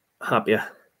happier.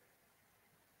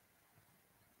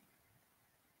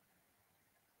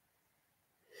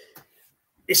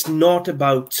 It's not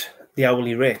about the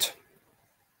hourly rate.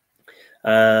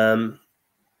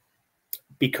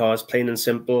 Because plain and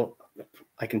simple,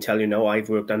 I can tell you now, I've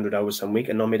worked 100 hours some week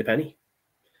and not made a penny.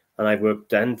 And I've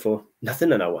worked then for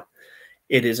nothing an hour.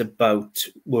 It is about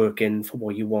working for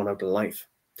what you want out of life.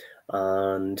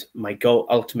 And my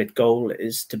ultimate goal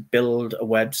is to build a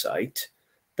website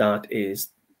that is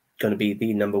going to be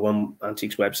the #1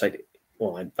 antiques website.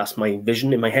 Well, that's my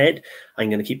vision in my head. I'm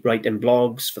going to keep writing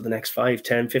blogs for the next 5,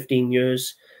 10, 15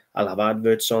 years. I'll have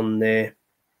adverts on there.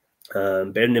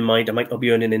 Bearing in mind, I might not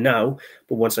be earning it now,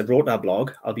 but once I wrote that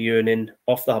blog, I'll be earning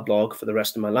off that blog for the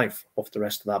rest of my life, off the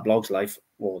rest of that blog's life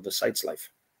or the site's life.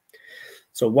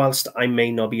 So whilst I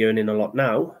may not be earning a lot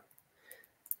now,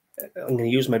 I'm going to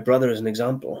use my brother as an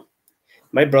example.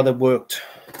 My brother worked,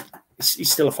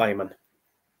 he's still a fireman,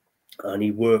 and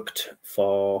he worked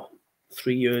for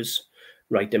 3 years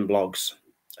writing blogs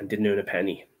and didn't earn a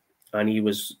penny. And he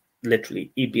was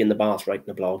literally, he'd be in the bath writing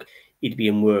a blog. He'd be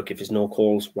in work if there's no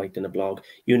calls, writing a blog.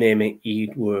 You name it,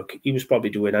 he'd work. He was probably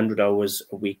doing 100 hours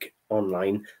a week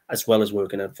online as well as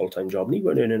working a full-time job, and he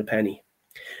weren't earning a penny.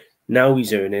 Now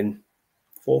he's earning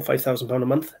 £4,000 or £5,000 a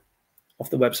month off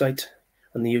the website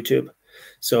and the YouTube.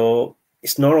 So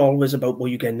it's not always about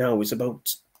what you get now. It's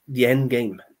about the end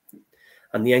game.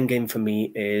 And the end game for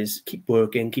me is keep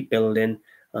working, keep building,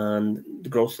 and the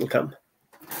growth will come.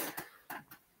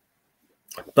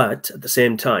 But at the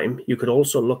same time, you could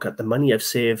also look at the money I've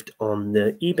saved on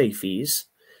the eBay fees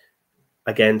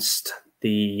against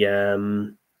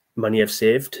the money I've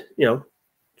saved, you know,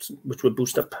 which would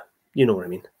boost up, you know what I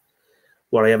mean.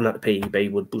 What I haven't had to pay eBay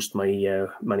would boost my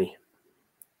money.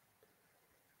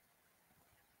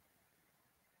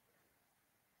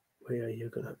 Where are you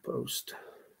going to post?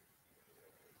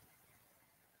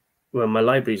 Well, my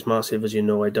library is massive, as you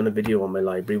know. I've done a video on my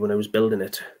library when I was building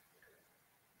it.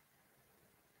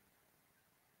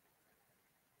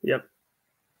 Yep.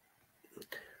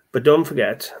 But don't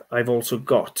forget, I've also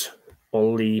got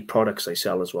all the products I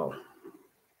sell as well.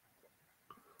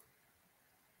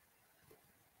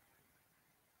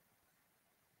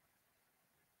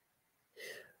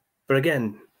 But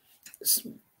again,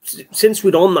 since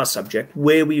we're on that subject,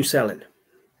 where were you selling?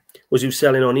 Was you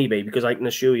selling on eBay? Because I can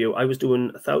assure you, I was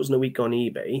doing $1,000 a week on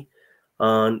eBay,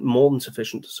 and more than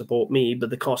sufficient to support me. But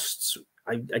the costs,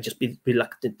 I'd just be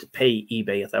reluctant to pay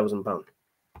eBay £1,000.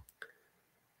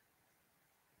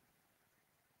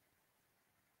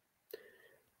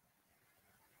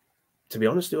 To be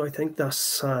honest, I think that's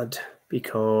sad,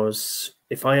 because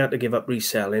if I had to give up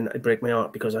reselling, I'd break my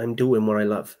heart, because I'm doing what I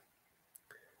love.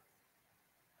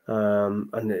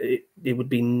 And it would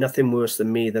be nothing worse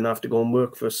than me than have to go and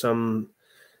work for some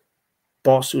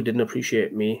boss who didn't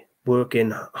appreciate me,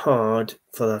 working hard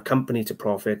for the company to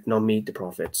profit, not me to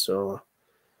profit. So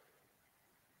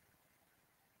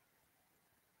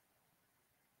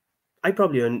I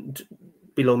probably earned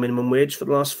below minimum wage for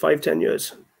the last 5-10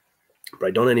 years, but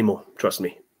I don't anymore, trust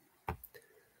me.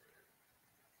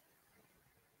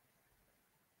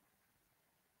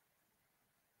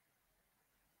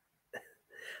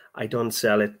 I don't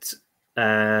sell it.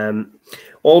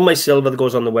 All my silver that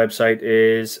goes on the website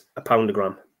is £1 a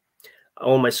gram.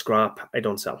 All my scrap, I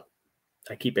don't sell.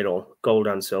 I keep it all, gold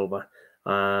and silver.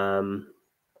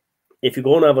 If you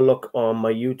go and have a look on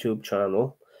my YouTube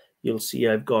channel, you'll see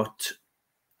I've got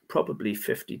probably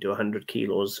 50 to 100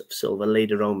 kilos of silver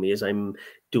laid around me as I'm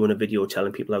doing a video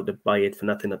telling people how to buy it for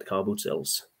nothing at the car boot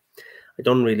sales. I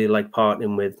don't really like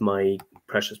parting with my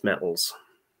precious metals.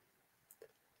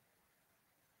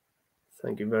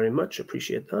 Thank you very much.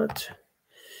 Appreciate that.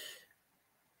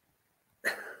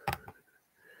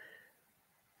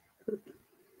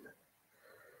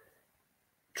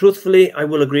 Truthfully, I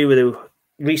will agree with you.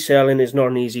 Reselling is not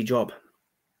an easy job.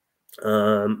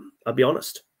 I'll be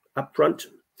honest, up front.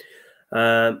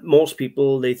 Most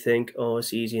people, they think, oh,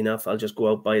 it's easy enough. I'll just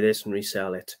go out, buy this and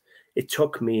resell it. It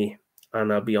took me,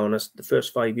 and I'll be honest, the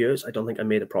first 5 years, I don't think I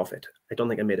made a profit. I don't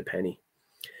think I made a penny.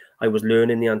 I was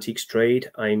learning the antiques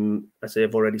trade. As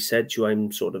I've already said to you,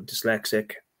 I'm sort of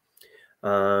dyslexic.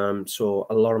 So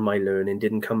a lot of my learning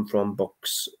didn't come from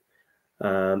books.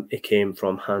 It came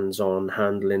from hands-on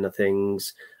handling of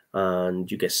things,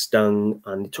 and you get stung.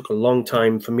 And it took a long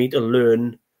time for me to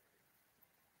learn,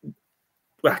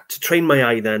 well, to train my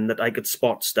eye then, that I could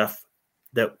spot stuff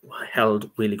that held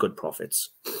really good profits.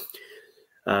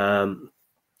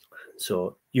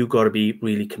 So you've got to be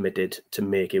really committed to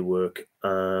make it work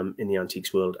in the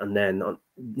antiques world. And then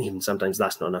even sometimes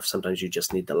that's not enough. Sometimes you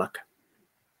just need the luck.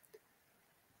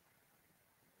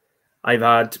 I've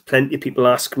had plenty of people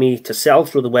ask me to sell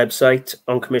through the website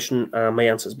on commission. My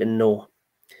answer has been no.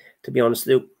 To be honest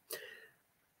with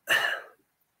you,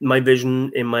 my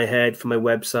vision in my head for my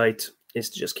website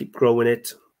is to just keep growing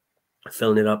it,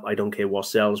 filling it up. I don't care what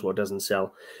sells, what doesn't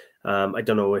sell. I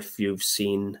don't know if you've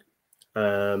seen,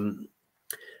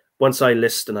 once I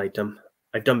list an item,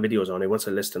 I've done videos on it. Once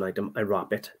I list an item, I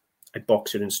wrap it, I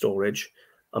box it in storage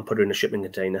and put it in a shipping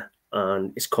container,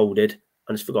 and it's coded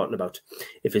and it's forgotten about.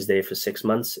 If it's there for 6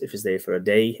 months, if it's there for a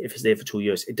day, if it's there for 2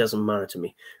 years, it doesn't matter to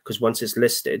me, because once it's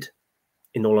listed,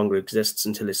 it no longer exists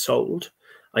until it's sold.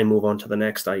 I move on to the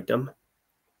next item.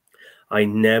 I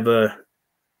never,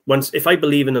 if I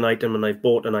believe in an item and I've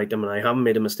bought an item and I haven't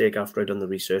made a mistake after I've done the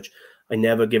research, I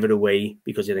never give it away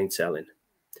because it ain't selling.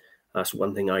 That's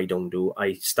one thing I don't do.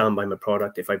 I stand by my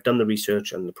product. If I've done the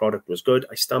research and the product was good,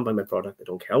 I stand by my product. I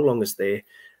don't care how long it's there,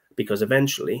 because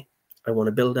eventually I want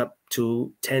to build up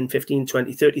to 10, 15,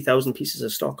 20, 30,000 pieces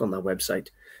of stock on that website.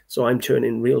 So I'm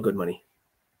turning real good money.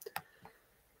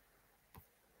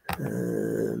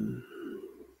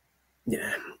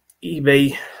 Yeah,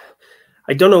 eBay.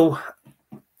 I don't know.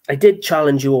 I did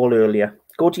challenge you all earlier.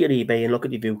 Go to your eBay and look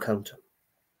at your view count.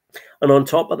 And on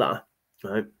top of that,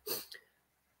 right,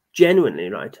 genuinely,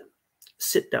 right,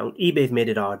 sit down. eBay've made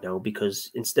it hard now,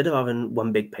 because instead of having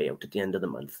one big payout at the end of the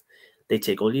month, they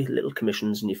take all your little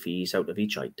commissions and your fees out of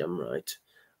each item, right,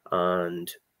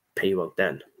 and pay you out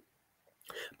then.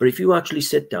 But if you actually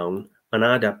sit down and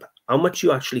add up how much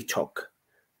you actually took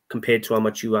compared to how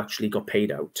much you actually got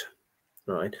paid out,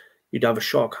 right, you'd have a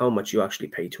shock how much you actually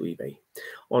pay to eBay.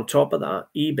 On top of that,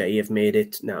 eBay have made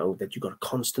it now that you've got to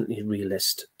constantly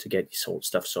relist to get your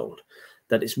stuff sold.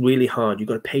 That it's really hard. You've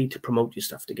got to pay to promote your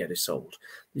stuff to get it sold.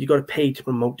 You've got to pay to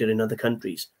promote it in other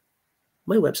countries.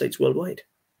 My website's worldwide.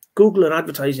 Google are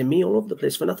advertising me all over the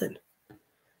place for nothing.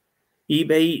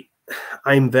 eBay,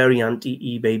 I'm very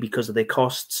anti-eBay because of their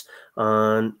costs.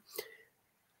 And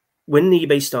when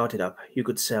eBay started up, you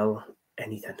could sell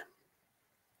anything.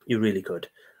 You really could,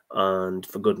 and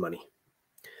for good money.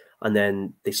 And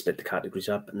then they split the categories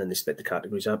up, and then they split the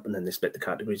categories up, and then they split the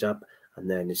categories up, and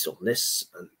then it's all this,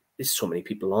 and there's so many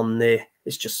people on there. I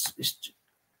just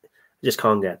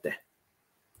can't get there.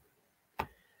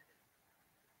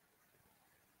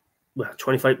 Well,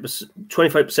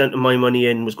 25% of my money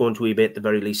in was going to eBay at the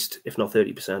very least, if not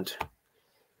 30%.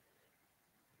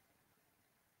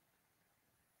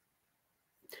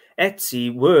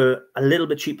 Etsy were a little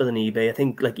bit cheaper than eBay. I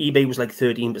think like eBay was like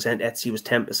 13%, Etsy was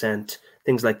 10%,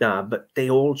 things like that. But they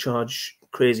all charge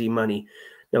crazy money.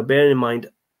 Now, bearing in mind,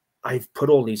 I've put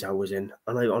all these hours in,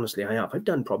 and I have. I've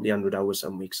done probably 100 hours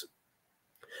some weeks,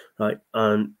 right?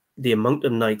 And the amount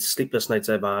of nights, sleepless nights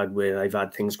I've had where I've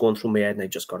had things going through my head, and I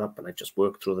just got up and I just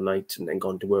worked through the night and then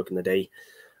gone to work in the day.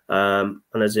 And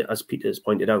as Peter has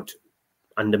pointed out,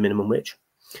 under minimum wage.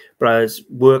 But as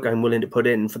work, I'm willing to put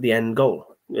in for the end goal.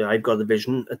 You know, I've got the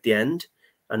vision at the end,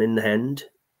 and in the end,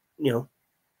 you know,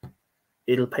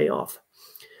 it'll pay off.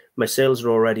 My sales are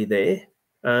already there.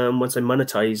 Once I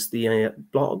monetize the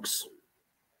blogs,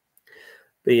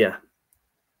 but yeah,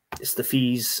 it's the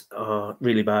fees are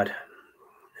really bad.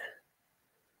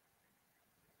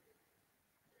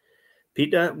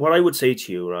 Peter, what I would say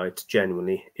to you, right,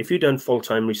 genuinely, if you've done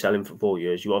full-time reselling for 4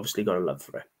 years, you obviously got a love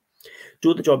for it.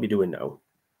 Do the job you're doing now.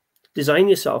 Design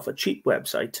yourself a cheap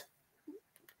website.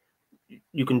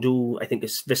 You can do, I think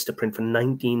it's Vistaprint for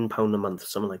 £19 a month,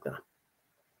 something like that.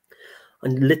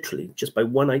 And literally, just by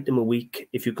one item a week,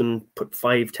 if you can put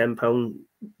 £5, £10,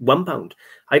 £1.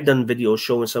 I've done videos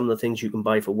showing some of the things you can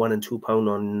buy for £1 and £2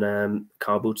 on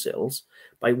car boot sales.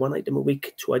 Buy one item a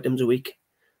week, 2 items a week.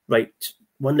 Write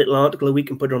one little article a week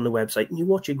and put it on the website, and you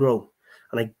watch it grow.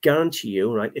 And I guarantee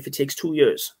you, right, if it takes 2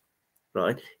 years,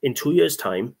 right, in 2 years'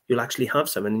 time, you'll actually have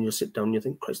something, and you'll sit down and you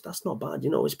think, Christ, that's not bad.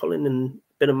 You know, it's pulling in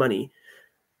a bit of money.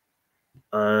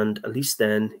 And at least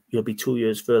then you'll be 2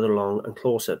 years further along and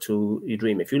closer to your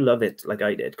dream. If you love it like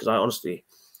I did, because I honestly,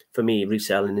 for me,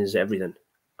 reselling is everything.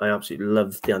 I absolutely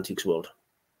love the antiques world.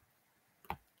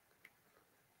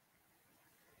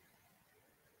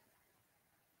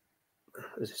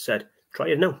 As I said, try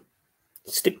it now.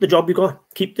 Stick the job you got.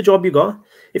 Keep the job you got.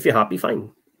 If you're happy, fine.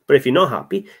 But if you're not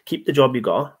happy, keep the job you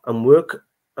got and work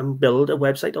and build a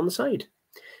website on the side.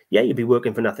 Yeah, you'll be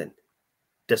working for nothing.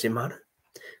 Does it matter?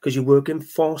 Because you're working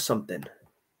for something.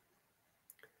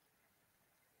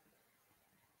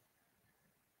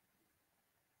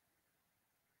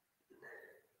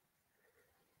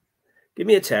 Give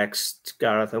me a text,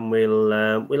 Gareth, and we'll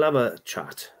have a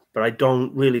chat. But I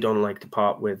really don't like to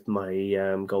part with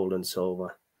my gold and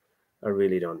silver. I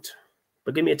really don't.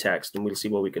 But give me a text and we'll see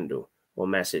what we can do. Or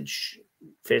message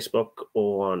Facebook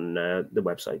or on the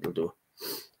website will do.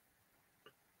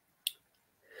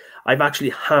 I've actually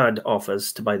had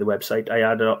offers to buy the website. I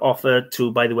had an offer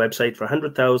to buy the website for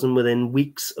 100,000 within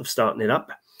weeks of starting it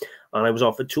up. And I was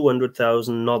offered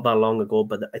 200,000 not that long ago,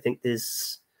 but I think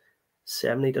there's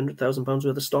 £800,000 worth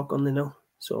of stock on there now.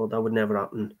 So that would never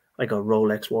happen. I got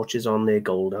Rolex watches on there,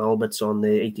 gold Alberts on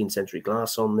there, 18th century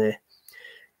glass on there.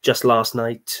 Just last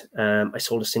night, I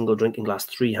sold a single drinking glass,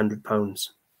 £300.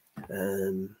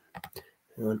 Hang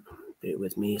on, bear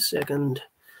with me a second.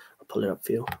 I'll pull it up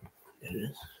for you. There it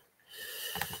is.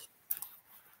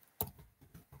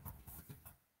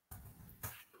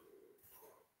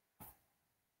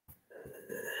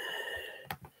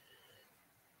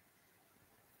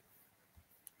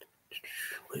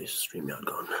 Where's StreamYard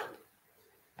gone?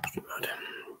 StreamYard.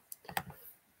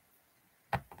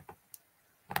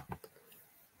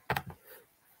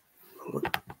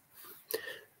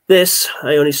 This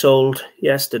I only sold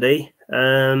yesterday.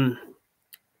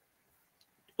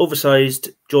 Oversized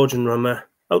Georgian rummer,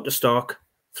 out of stock,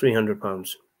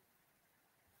 £300.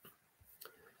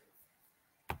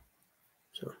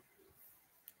 So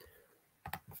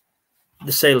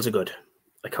the sales are good.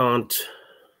 I can't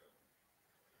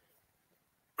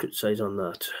criticize on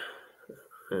that.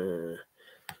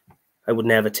 I would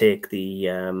never take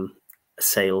the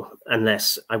sale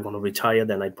unless I want to retire.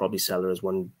 Then I'd probably sell her as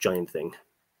one giant thing.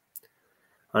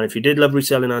 And if you did love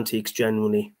reselling antiques,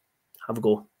 genuinely, have a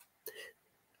go.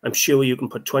 I'm sure you can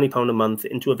put £20 a month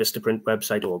into a Vistaprint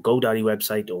website or a GoDaddy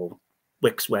website or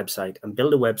Wix website and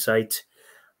build a website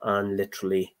and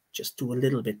literally just do a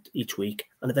little bit each week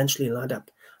and eventually it'll add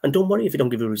up. And don't worry if you don't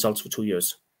give you results for 2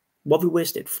 years. What have we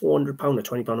wasted? £400 or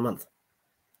 £20 a month?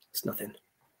 It's nothing.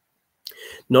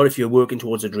 Not if you're working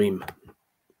towards a dream.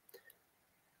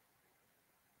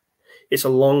 It's a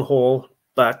long haul,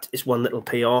 but it's one that'll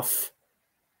pay off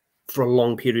for a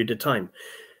long period of time.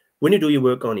 When you do your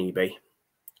work on eBay,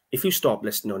 if you stop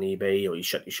listing on eBay or you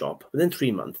shut your shop, within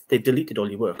 3 months, they've deleted all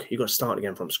your work. You've got to start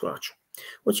again from scratch.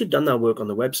 Once you've done that work on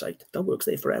the website, that work's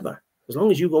there forever. As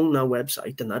long as you own that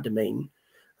website and that domain,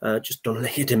 just don't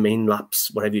let your domain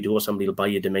lapse, whatever you do, or somebody will buy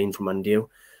your domain from under you.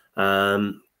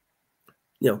 You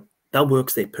know, that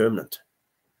work's there permanent.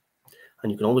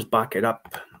 And you can always back it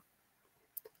up.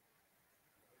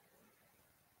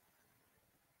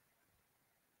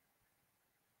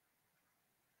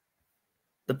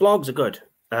 The blogs are good.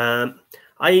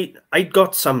 I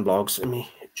got some blogs. Let me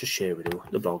just share with you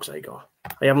the blogs I got.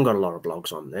 I haven't got a lot of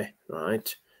blogs on there,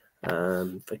 right?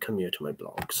 If I come here to my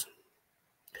blogs,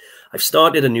 I've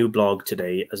started a new blog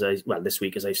today, this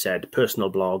week, as I said, personal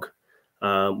blog,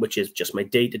 which is just my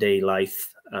day-to-day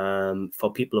life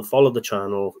for people who follow the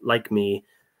channel, like me,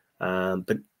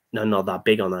 but not that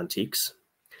big on antiques.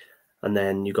 And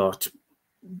then you got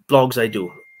blogs I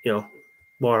do, you know,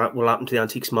 what will happen to the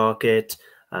antiques market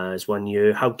as 1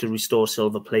 year, how to restore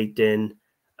silver plating,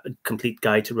 a complete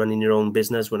guide to running your own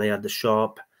business when I had the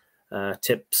shop,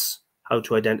 tips, how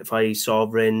to identify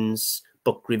sovereigns,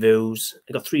 book reviews.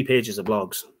 I got 3 pages of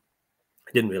blogs.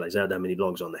 I didn't realize I had that many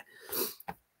blogs on there.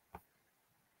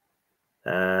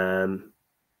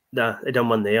 I done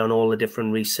one there on all the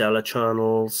different reseller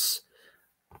channels,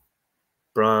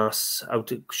 brass, how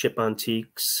to ship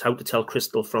antiques, how to tell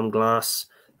crystal from glass.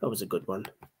 That was a good one.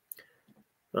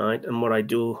 Right, and what I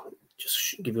do,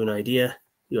 just give you an idea.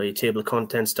 You got your table of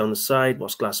contents down the side,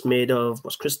 what's glass made of,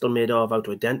 what's crystal made of, how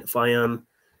to identify them,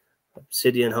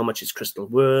 obsidian, how much is crystal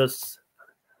worth,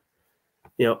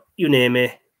 you know, you name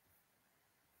it.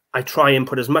 I try and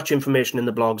put as much information in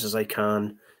the blogs as I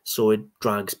can so it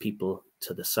drags people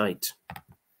to the site.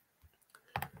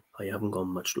 I haven't gone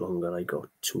much longer. I got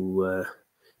to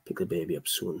pick the baby up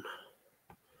soon.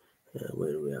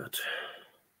 Where are we at?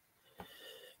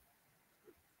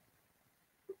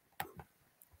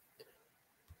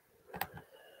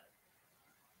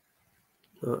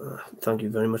 Thank you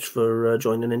very much for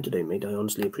joining in today, mate. I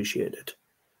honestly appreciate it.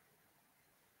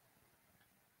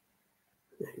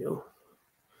 There you go.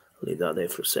 I'll leave that there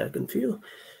for a second for you.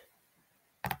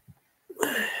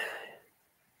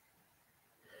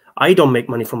 I don't make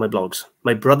money from my blogs.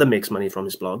 My brother makes money from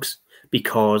his blogs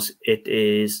because it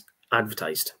is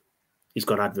advertised. He's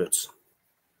got adverts.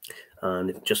 And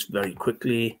if just very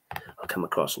quickly, I'll come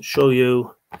across and show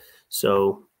you.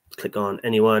 So click on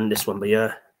anyone, this one by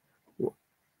here.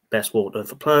 Best water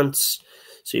for plants.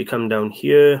 So you come down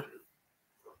here.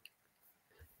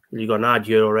 You got an ad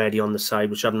here already on the side,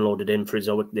 which I haven't loaded in for his.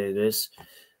 There it is.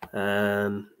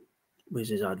 Where's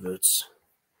his adverts?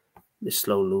 This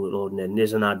slow loading in.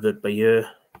 There's an advert by here.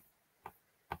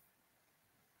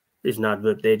 There's an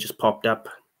advert there just popped up.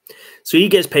 So he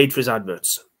gets paid for his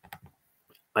adverts.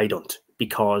 I don't,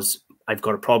 because I've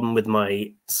got a problem with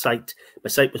my site. My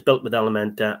site was built with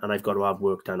Elementor, and I've got to have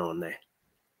work done on there.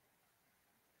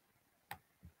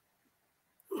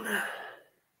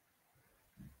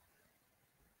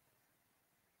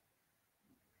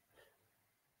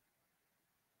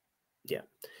 Yeah,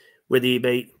 with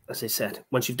eBay, as I said,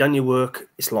 once you've done your work,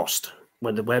 it's lost.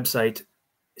 When the website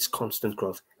is constant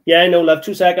growth. Yeah, I know, love.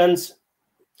 2 seconds.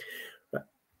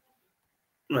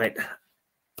 Right,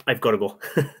 I've got to go.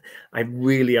 I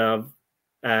really have.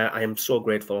 I am so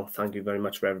grateful. Thank you very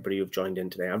much for everybody who've joined in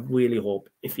today. I really hope,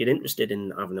 if you're interested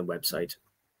in having a website,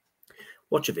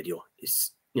 watch a video.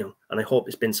 It's, you know, and I hope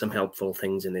there's been some helpful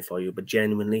things in there for you. But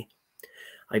genuinely,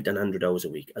 I've done 100 hours a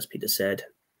week. As Peter said,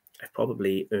 I've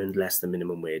probably earned less than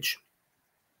minimum wage.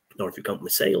 Not if you count my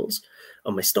sales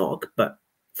on my stock, but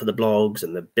for the blogs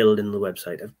and the building the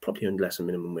website, I've probably earned less than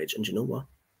minimum wage. And you know what?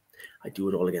 I do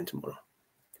it all again tomorrow.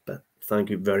 But thank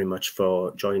you very much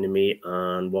for joining me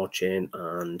and watching.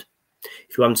 And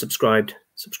if you haven't subscribed,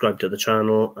 subscribe to the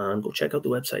channel and go check out the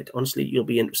website. Honestly, you'll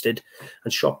be interested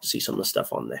and shocked to see some of the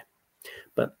stuff on there.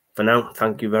 But for now,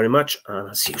 thank you very much, and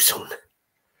I'll see you soon.